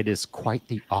where it is quite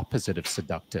the opposite of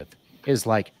seductive. It's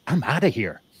like, I'm out of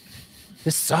here.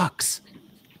 This sucks.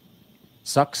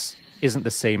 Sucks isn't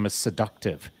the same as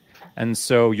seductive. And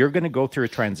so you're going to go through a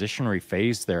transitionary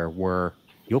phase there where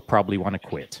you'll probably want to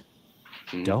quit.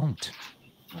 Don't.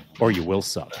 Or you will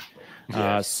suck.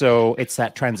 So it's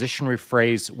that transitionary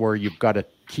phase where you've got to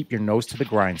keep your nose to the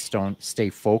grindstone, stay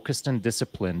focused and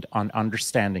disciplined on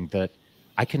understanding that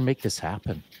I can make this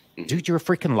happen. Dude, you're a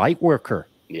freaking light worker.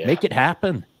 Yeah. Make it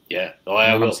happen. Yeah. Oh,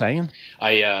 I will. I'm saying?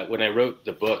 When I wrote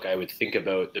the book, I would think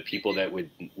about the people that would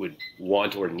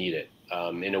want or need it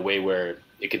in a way where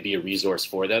it could be a resource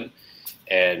for them.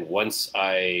 And once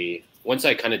I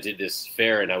kind of did this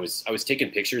fair and I was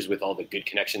taking pictures with all the good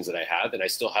connections that I have, and I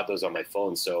still have those on my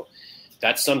phone. So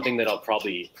that's something that I'll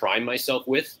probably prime myself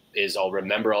with, is I'll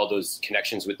remember all those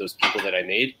connections with those people that I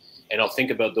made. And I'll think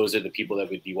about those are the people that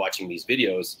would be watching these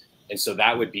videos. And so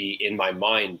that would be in my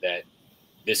mind that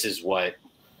this is what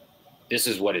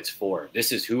it's for.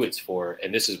 This is who it's for.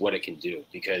 And this is what it can do.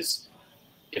 Because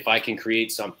if I can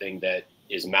create something that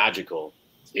is magical,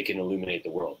 it can illuminate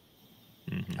the world.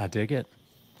 I dig it.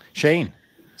 Shane,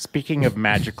 speaking of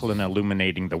magical and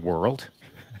illuminating the world,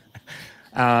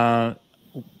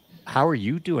 how are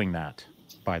you doing that,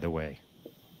 by the way?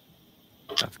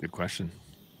 That's a good question.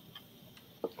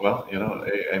 Well,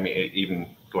 I mean,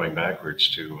 even going backwards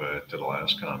to the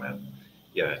last comment,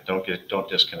 don't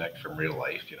disconnect from real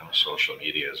life. Social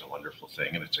media is a wonderful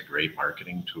thing and it's a great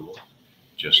marketing tool.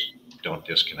 Just don't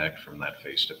disconnect from that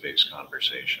face-to-face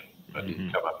conversation, but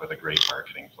come up with a great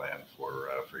marketing plan for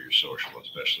your social,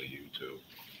 especially YouTube.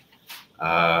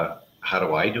 How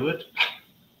do I do it?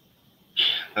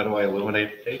 How do I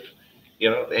illuminate faith?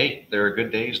 Hey, there are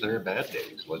good days, there are bad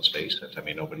days. Let's face it. I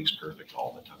mean, nobody's perfect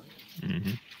all the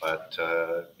time. But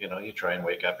you try and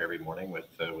wake up every morning with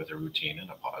a routine and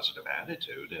a positive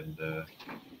attitude,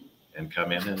 and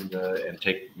come in and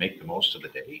make the most of the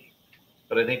day.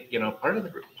 But I think part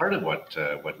of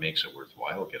what makes it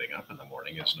worthwhile getting up in the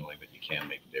morning is knowing that you can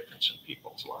make a difference in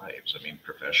people's lives. lives. I mean,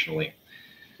 professionally,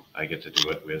 I get to do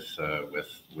it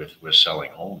with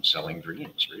selling homes, selling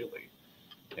dreams, really.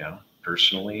 Yeah.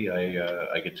 Personally,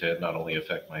 I get to not only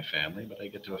affect my family, but I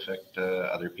get to affect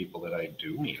other people that I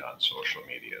do meet on social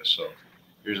media. So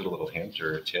here's a little hint,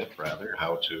 or a tip rather,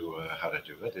 how to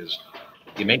do it is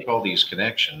you make all these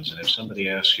connections, and if somebody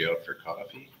asks you out for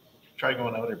coffee, try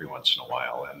going out every once in a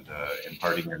while and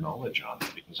imparting your knowledge on them,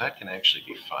 because that can actually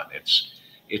be fun.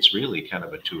 It's really kind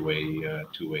of a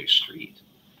two-way street.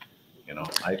 You know,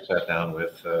 I've sat down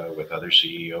with other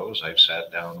CEOs. I've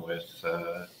sat down with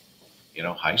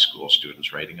high school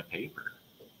students writing a paper.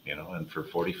 And for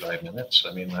 45 minutes,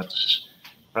 I mean, that's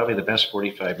probably the best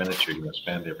 45 minutes you're going to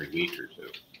spend every week or two,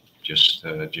 just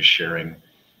sharing,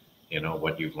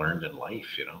 what you've learned in life.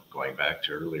 Going back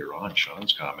to earlier on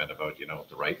Sean's comment about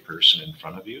the right person in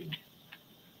front of you.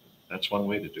 That's one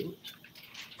way to do it.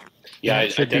 Yeah,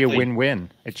 it should be a win-win.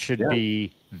 It should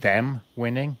be them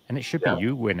winning, and it should be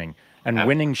you winning. And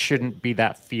winning shouldn't be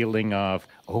that feeling of,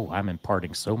 oh, I'm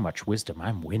imparting so much wisdom,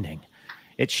 I'm winning.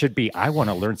 It should be, I want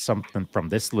to learn something from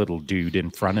this little dude in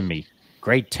front of me.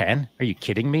 Grade 10? Are you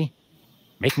kidding me?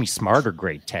 Make me smarter,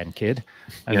 grade 10 kid.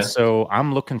 And so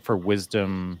I'm looking for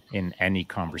wisdom in any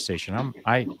conversation.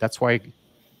 That's why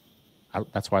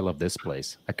I love this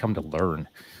place. I come to learn.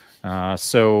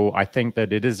 So I think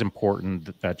that it is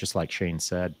important that, just like Shane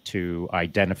said, to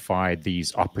identify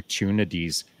these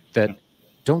opportunities that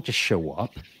don't just show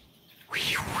up.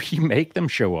 We make them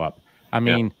show up. I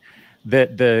mean,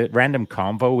 the random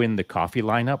convo in the coffee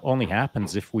lineup only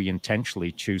happens if we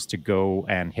intentionally choose to go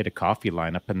and hit a coffee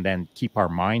lineup and then keep our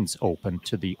minds open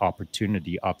to the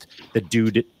opportunity of the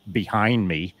dude behind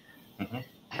me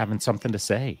having something to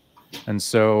say. And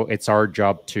so it's our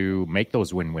job to make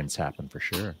those win-wins happen for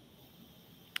sure.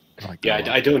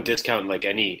 I don't discount like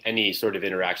any sort of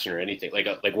interaction or anything.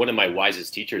 Like one of my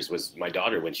wisest teachers was my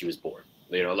daughter when she was born.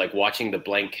 Like watching the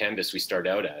blank canvas we start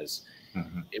out as.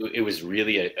 It was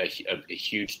really a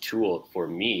huge tool for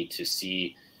me to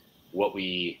see what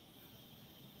we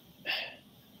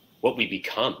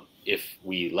become if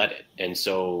we let it. And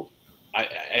so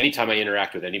anytime I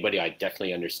interact with anybody, I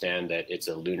definitely understand that it's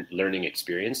a learning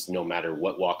experience, no matter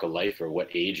what walk of life or what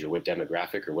age or what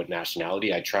demographic or what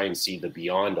nationality. I try and see the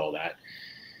beyond all that,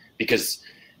 because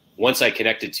once I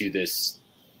connected to this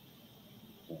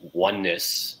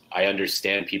oneness, I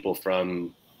understand people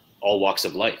from all walks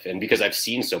of life. And because I've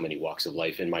seen so many walks of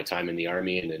life in my time in the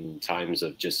Army and in times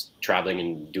of just traveling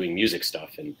and doing music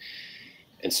stuff. And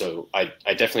so I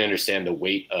definitely understand the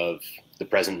weight of the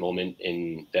present moment,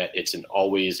 in that it's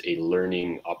always a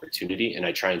learning opportunity, and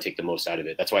I try and take the most out of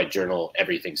it. That's why I journal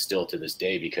everything still to this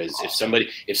day, because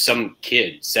if some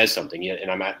kid says something and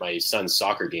I'm at my son's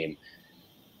soccer game,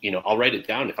 I'll write it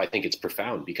down if I think it's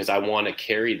profound, because I want to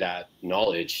carry that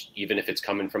knowledge, even if it's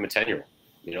coming from a 10-year-old.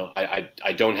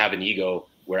 I don't have an ego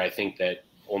where I think that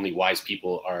only wise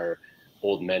people are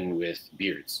old men with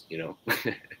beards,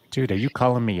 Dude, are you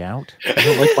calling me out? You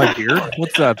don't like my beard?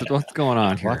 What's up? What's going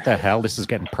on here? What the hell? This is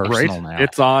getting personal now.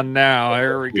 It's on now.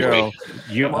 Here we go.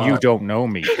 You don't know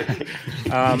me.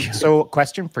 So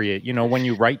question for you. When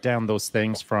you write down those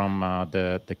things from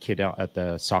the kid out at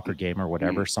the soccer game or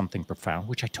whatever, something profound,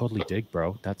 which I totally dig,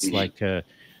 bro. That's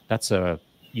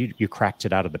you cracked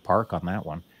it out of the park on that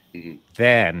one.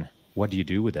 Then what do you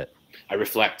do with it? I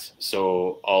reflect.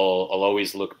 So I'll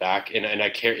always look back, and I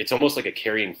care. It's almost like a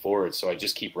carrying forward. So I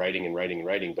just keep writing and writing and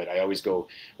writing. But I always go,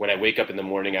 when I wake up in the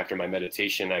morning after my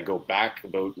meditation, I go back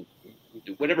about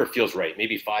whatever feels right,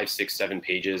 maybe 5, 6, 7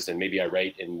 pages, and maybe I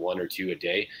write in 1 or 2 a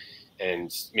day,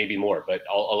 and maybe more. But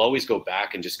I'll always go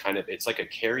back and just kind of, it's like a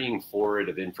carrying forward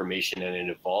of information, and it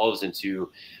evolves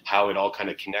into how it all kind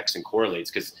of connects and correlates.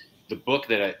 Because the book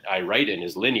that I write in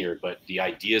is linear, but the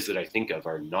ideas that I think of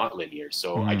are not linear.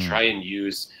 So I try and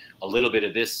use a little bit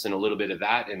of this and a little bit of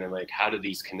that, and then like, how do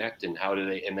these connect, and how do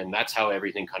they, and then that's how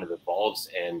everything kind of evolves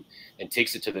and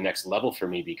takes it to the next level for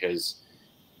me, because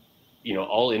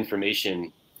all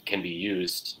information can be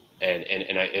used, and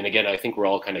again, I think we're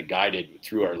all kind of guided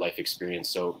through our life experience.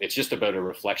 So it's just about a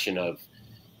reflection of,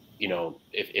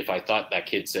 if I thought that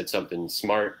kid said something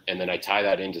smart, and then I tie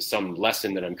that into some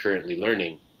lesson that I'm currently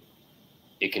learning,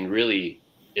 it can really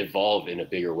evolve in a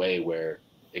bigger way, where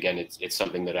again, it's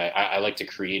something that I like to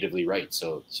creatively write.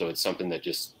 So it's something that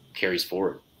just carries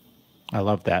forward. I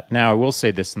love that. Now I will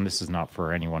say this, and this is not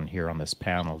for anyone here on this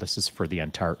panel. This is for the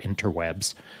entire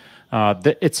interwebs.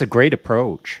 It's a great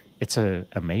approach. It's an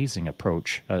amazing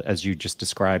approach, as you just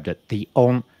described it. I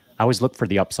always look for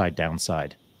the upside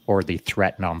downside, or the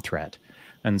threat non-threat.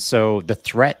 And so the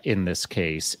threat in this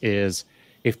case is,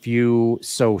 if you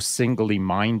so singly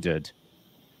minded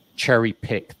cherry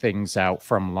pick things out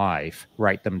from life,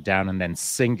 write them down, and then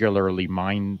singularly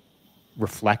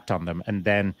reflect on them, and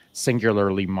then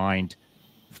singularly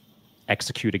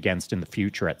execute against in the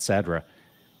future, etc.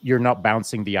 You're not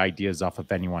bouncing the ideas off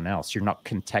of anyone else. You're not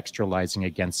contextualizing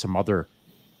against some other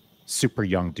super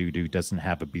young dude who doesn't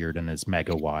have a beard and is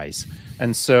mega wise.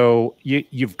 And so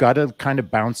you've got to kind of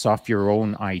bounce off your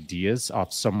own ideas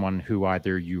off someone who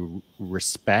either you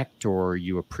respect or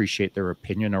you appreciate their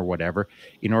opinion or whatever,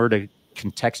 in order to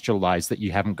contextualize that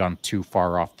you haven't gone too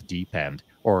far off the deep end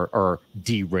or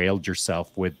derailed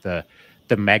yourself with the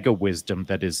mega wisdom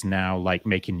that is now like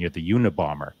making you the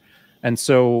Unabomber. And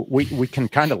so we can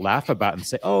kind of laugh about it and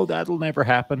say, oh, that'll never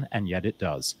happen. And yet it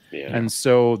does. Yeah. And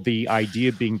so the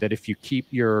idea being that if you keep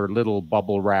your little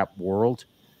bubble wrap world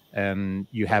and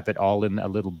you have it all in a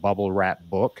little bubble wrap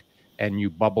book and you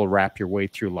bubble wrap your way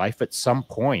through life, at some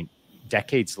point,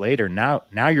 decades later, now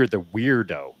you're the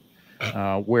weirdo.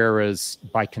 Whereas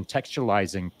by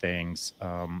contextualizing things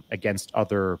against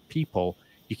other people,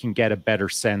 you can get a better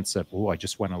sense of, oh, I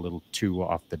just went a little too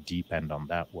off the deep end on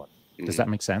that one. Does that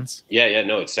make sense? Yeah,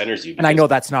 no, it centers you. And I know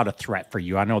that's not a threat for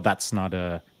you. I know that's not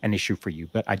an issue for you,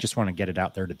 but I just want to get it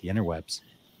out there to the interwebs.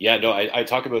 Yeah, no, I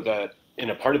talk about that in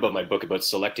a part about my book about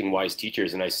selecting wise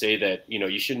teachers. And I say that,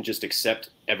 you shouldn't just accept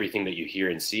everything that you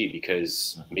hear and see,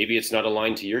 because maybe it's not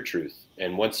aligned to your truth.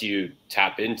 And once you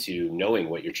tap into knowing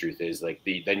what your truth is, like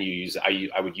then you use, I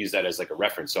would use that as like a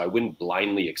reference. So I wouldn't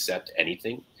blindly accept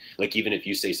anything. Like even if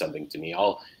you say something to me,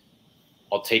 I'll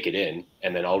take it in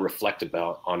and then I'll reflect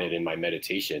on it in my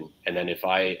meditation. And then if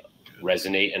I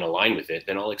resonate and align with it,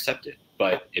 then I'll accept it.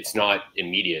 But it's not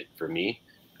immediate for me.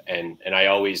 And I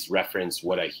always reference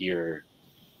what I hear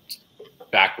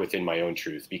back within my own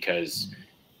truth, because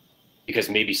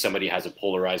maybe somebody has a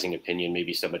polarizing opinion.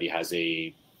 Maybe somebody has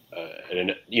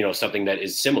something that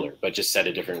is similar, but just said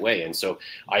a different way. And so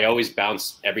I always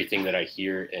bounce everything that I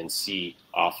hear and see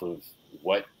off of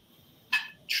what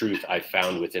truth I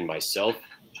found within myself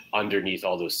underneath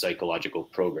all those psychological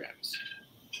programs.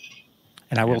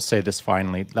 And I will say this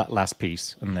finally, that last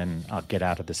piece, and then I'll get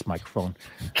out of this microphone.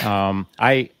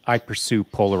 I pursue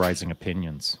polarizing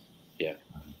opinions. Yeah.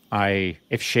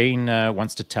 If Shane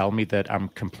wants to tell me that I'm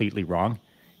completely wrong,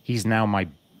 he's now my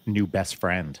new best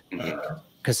friend.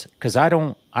 Because I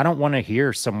don't want to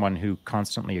hear someone who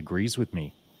constantly agrees with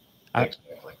me.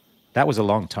 That was a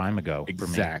long time ago.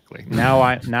 Exactly. For me.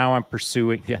 Now I'm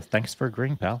pursuing. Yeah, thanks for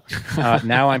agreeing, pal.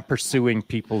 Now I'm pursuing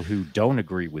people who don't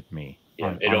agree with me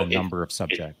on a number of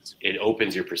subjects. It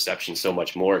opens your perception so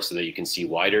much more, so that you can see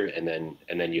wider, and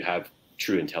then you have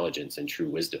true intelligence and true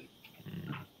wisdom.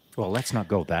 Well, let's not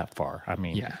go that far. I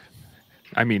mean, yeah.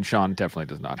 Sean definitely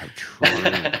does not have true.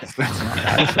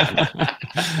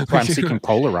 I'm seeking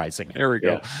polarizing. There we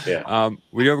go. Yeah.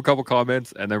 We do have a couple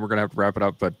comments, and then we're gonna have to wrap it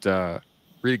up. But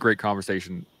really great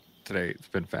conversation today. It's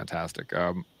been fantastic.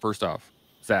 First off,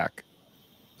 Zach.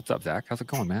 What's up, Zach? How's it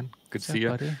going, man? Good to see you.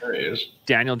 Buddy? There he is.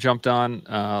 Daniel jumped on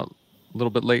a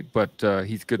little bit late, but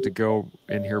he's good to go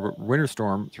in here. But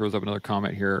Winterstorm throws up another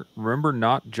comment here. Remember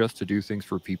not just to do things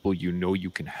for people you know you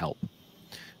can help.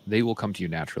 They will come to you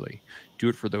naturally. Do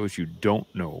it for those you don't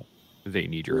know they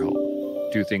need your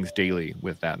help. Do things daily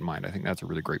with that in mind. I think that's a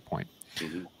really great point.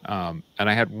 Mm-hmm. And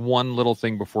I had one little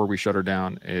thing before we shut her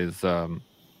down is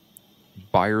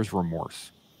buyer's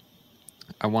remorse.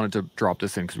 I wanted to drop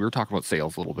this in because we were talking about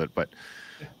sales a little bit, but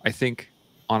I think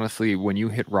honestly, when you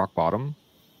hit rock bottom,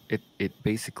 it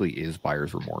basically is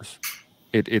buyer's remorse.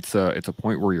 It's a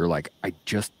point where you're like, I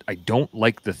don't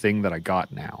like the thing that I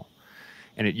got now.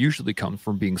 And it usually comes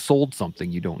from being sold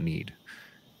something you don't need.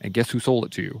 And guess who sold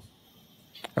it to you?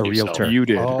 A realtor. You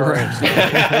did. Oh.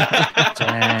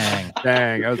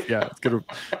 Dang. It's good.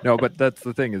 No, but that's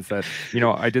the thing is that,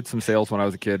 I did some sales when I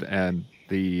was a kid, and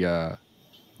the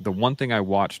one thing I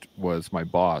watched was my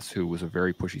boss, who was a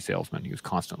very pushy salesman. He was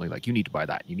constantly like, you need to buy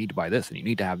that, you need to buy this, and you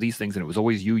need to have these things. And it was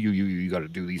always you got to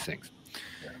do these things.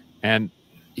 Yeah. And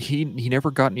he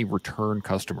never got any return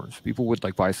customers. People would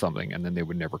like buy something and then they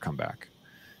would never come back.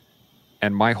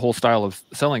 And my whole style of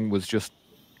selling was just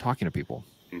talking to people.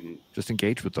 Mm-hmm. Just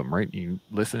engage with them, right? You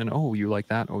listen. Oh, you like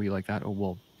that? Oh, you like that? Oh,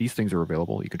 well, these things are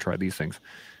available. You can try these things.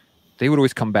 They would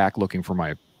always come back looking for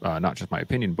my, not just my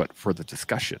opinion, but for the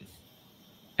discussion.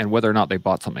 And whether or not they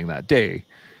bought something that day,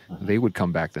 they would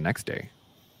come back the next day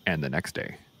and the next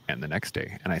day and the next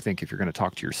day. And I think if you're going to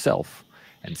talk to yourself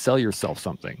and sell yourself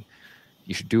something,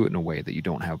 you should do it in a way that you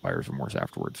don't have buyer's remorse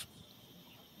afterwards.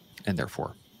 And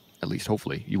therefore, at least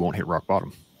hopefully, you won't hit rock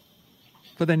bottom.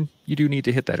 But then you do need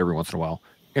to hit that every once in a while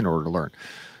in order to learn.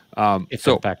 If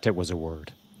in fact it was a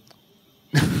word.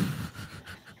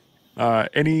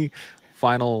 Any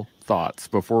final thoughts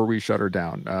before we shut her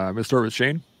down. Let's start with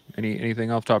Shane. Anything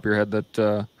off the top of your head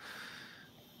that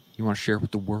you want to share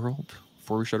with the world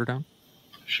before we shut her down?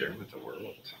 Share with the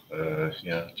world.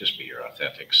 Yeah, just be your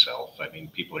authentic self. I mean,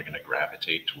 people are going to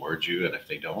gravitate towards you, and if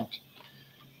they don't,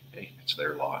 hey, it's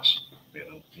their loss. You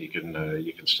know, you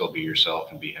can still be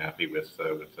yourself and be happy with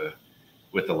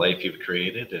the life you've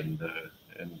created, and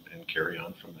carry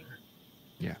on from there.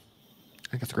 Yeah, I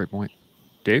think that's a great point.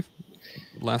 Dave,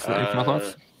 last final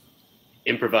thoughts.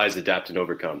 Improvise, adapt, and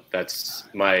overcome. That's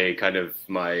my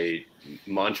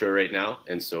mantra right now,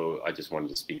 and so I just wanted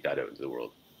to speak that out into the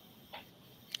world.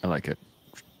 I like it.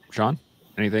 Sean,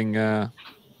 anything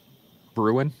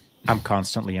brewing? I'm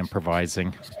constantly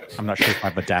improvising. I'm not sure if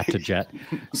I've adapted yet.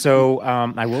 So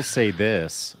I will say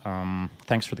this.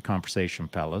 Thanks for the conversation,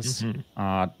 fellas.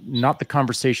 Not the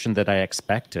conversation that I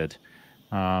expected.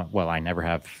 Well, I never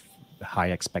have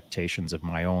high expectations of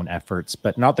my own efforts,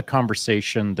 but not the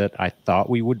conversation that I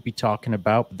thought we would be talking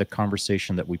about, but the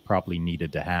conversation that we probably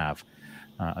needed to have,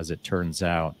 as it turns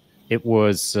out. It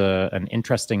was an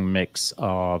interesting mix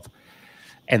of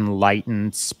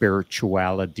enlightened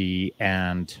spirituality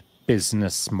and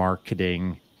business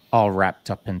marketing, all wrapped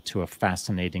up into a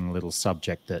fascinating little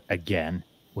subject that, again,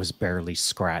 was barely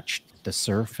scratched the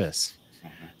surface.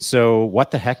 So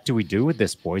what the heck do we do with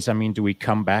this, boys? I mean, do we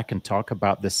come back and talk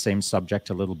about this same subject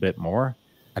a little bit more?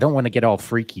 I don't want to get all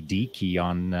freaky deaky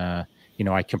on,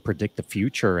 I can predict the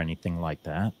future or anything like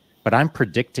that, but I'm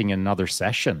predicting another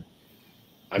session.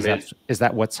 Is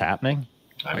that what's happening?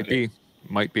 Might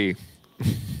be.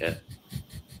 Yeah.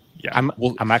 Yeah.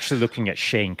 I'm actually looking at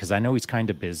Shane because I know he's kind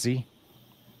of busy,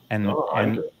 and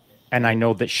I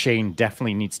know that Shane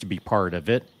definitely needs to be part of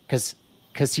it because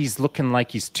he's looking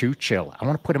like he's too chill. I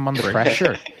want to put him under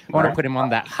pressure. I want to put him on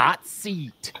that hot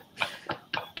seat.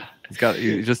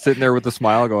 He's just sitting there with a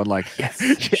smile going like, yes,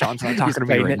 Sean's not talking to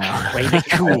me right now. Playing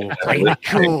it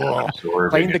cool.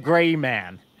 Playing the gray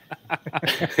man.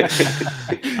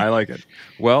 I like it.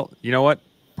 Well, you know what?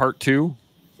 Part 2,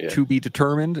 to be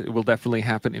determined. It will definitely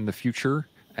happen in the future,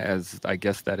 as I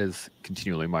guess that is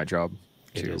continually my job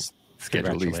to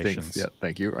schedule these things. Yeah,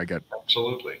 thank you. I got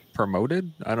absolutely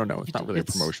promoted. I don't know. It's not really a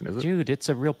promotion, is it? Dude, it's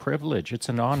a real privilege. It's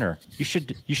an honor. You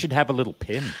should have a little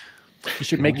pin. You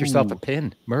should make yourself a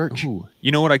pin. Merch. Ooh.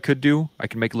 You know what I could do? I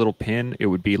can make a little pin. It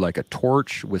would be like a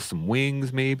torch with some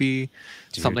wings, maybe.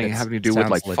 Dude, something having to do with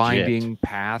like legit. Finding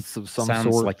paths of some sounds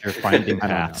sort. Like you're finding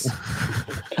paths.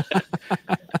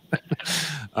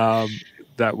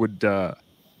 That would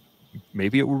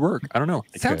maybe it would work. I don't know.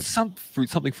 It sounds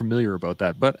something familiar about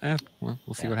that, but we'll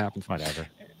see what happens. Whatever.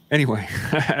 Anyway,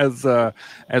 as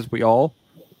we all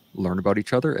learn about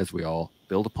each other, as we all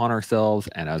build upon ourselves,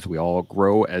 and as we all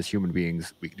grow as human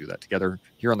beings, we can do that together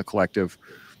here on The Collective.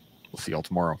 We'll see y'all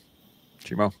tomorrow.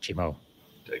 Chimo. Chimo.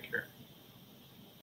 Take care.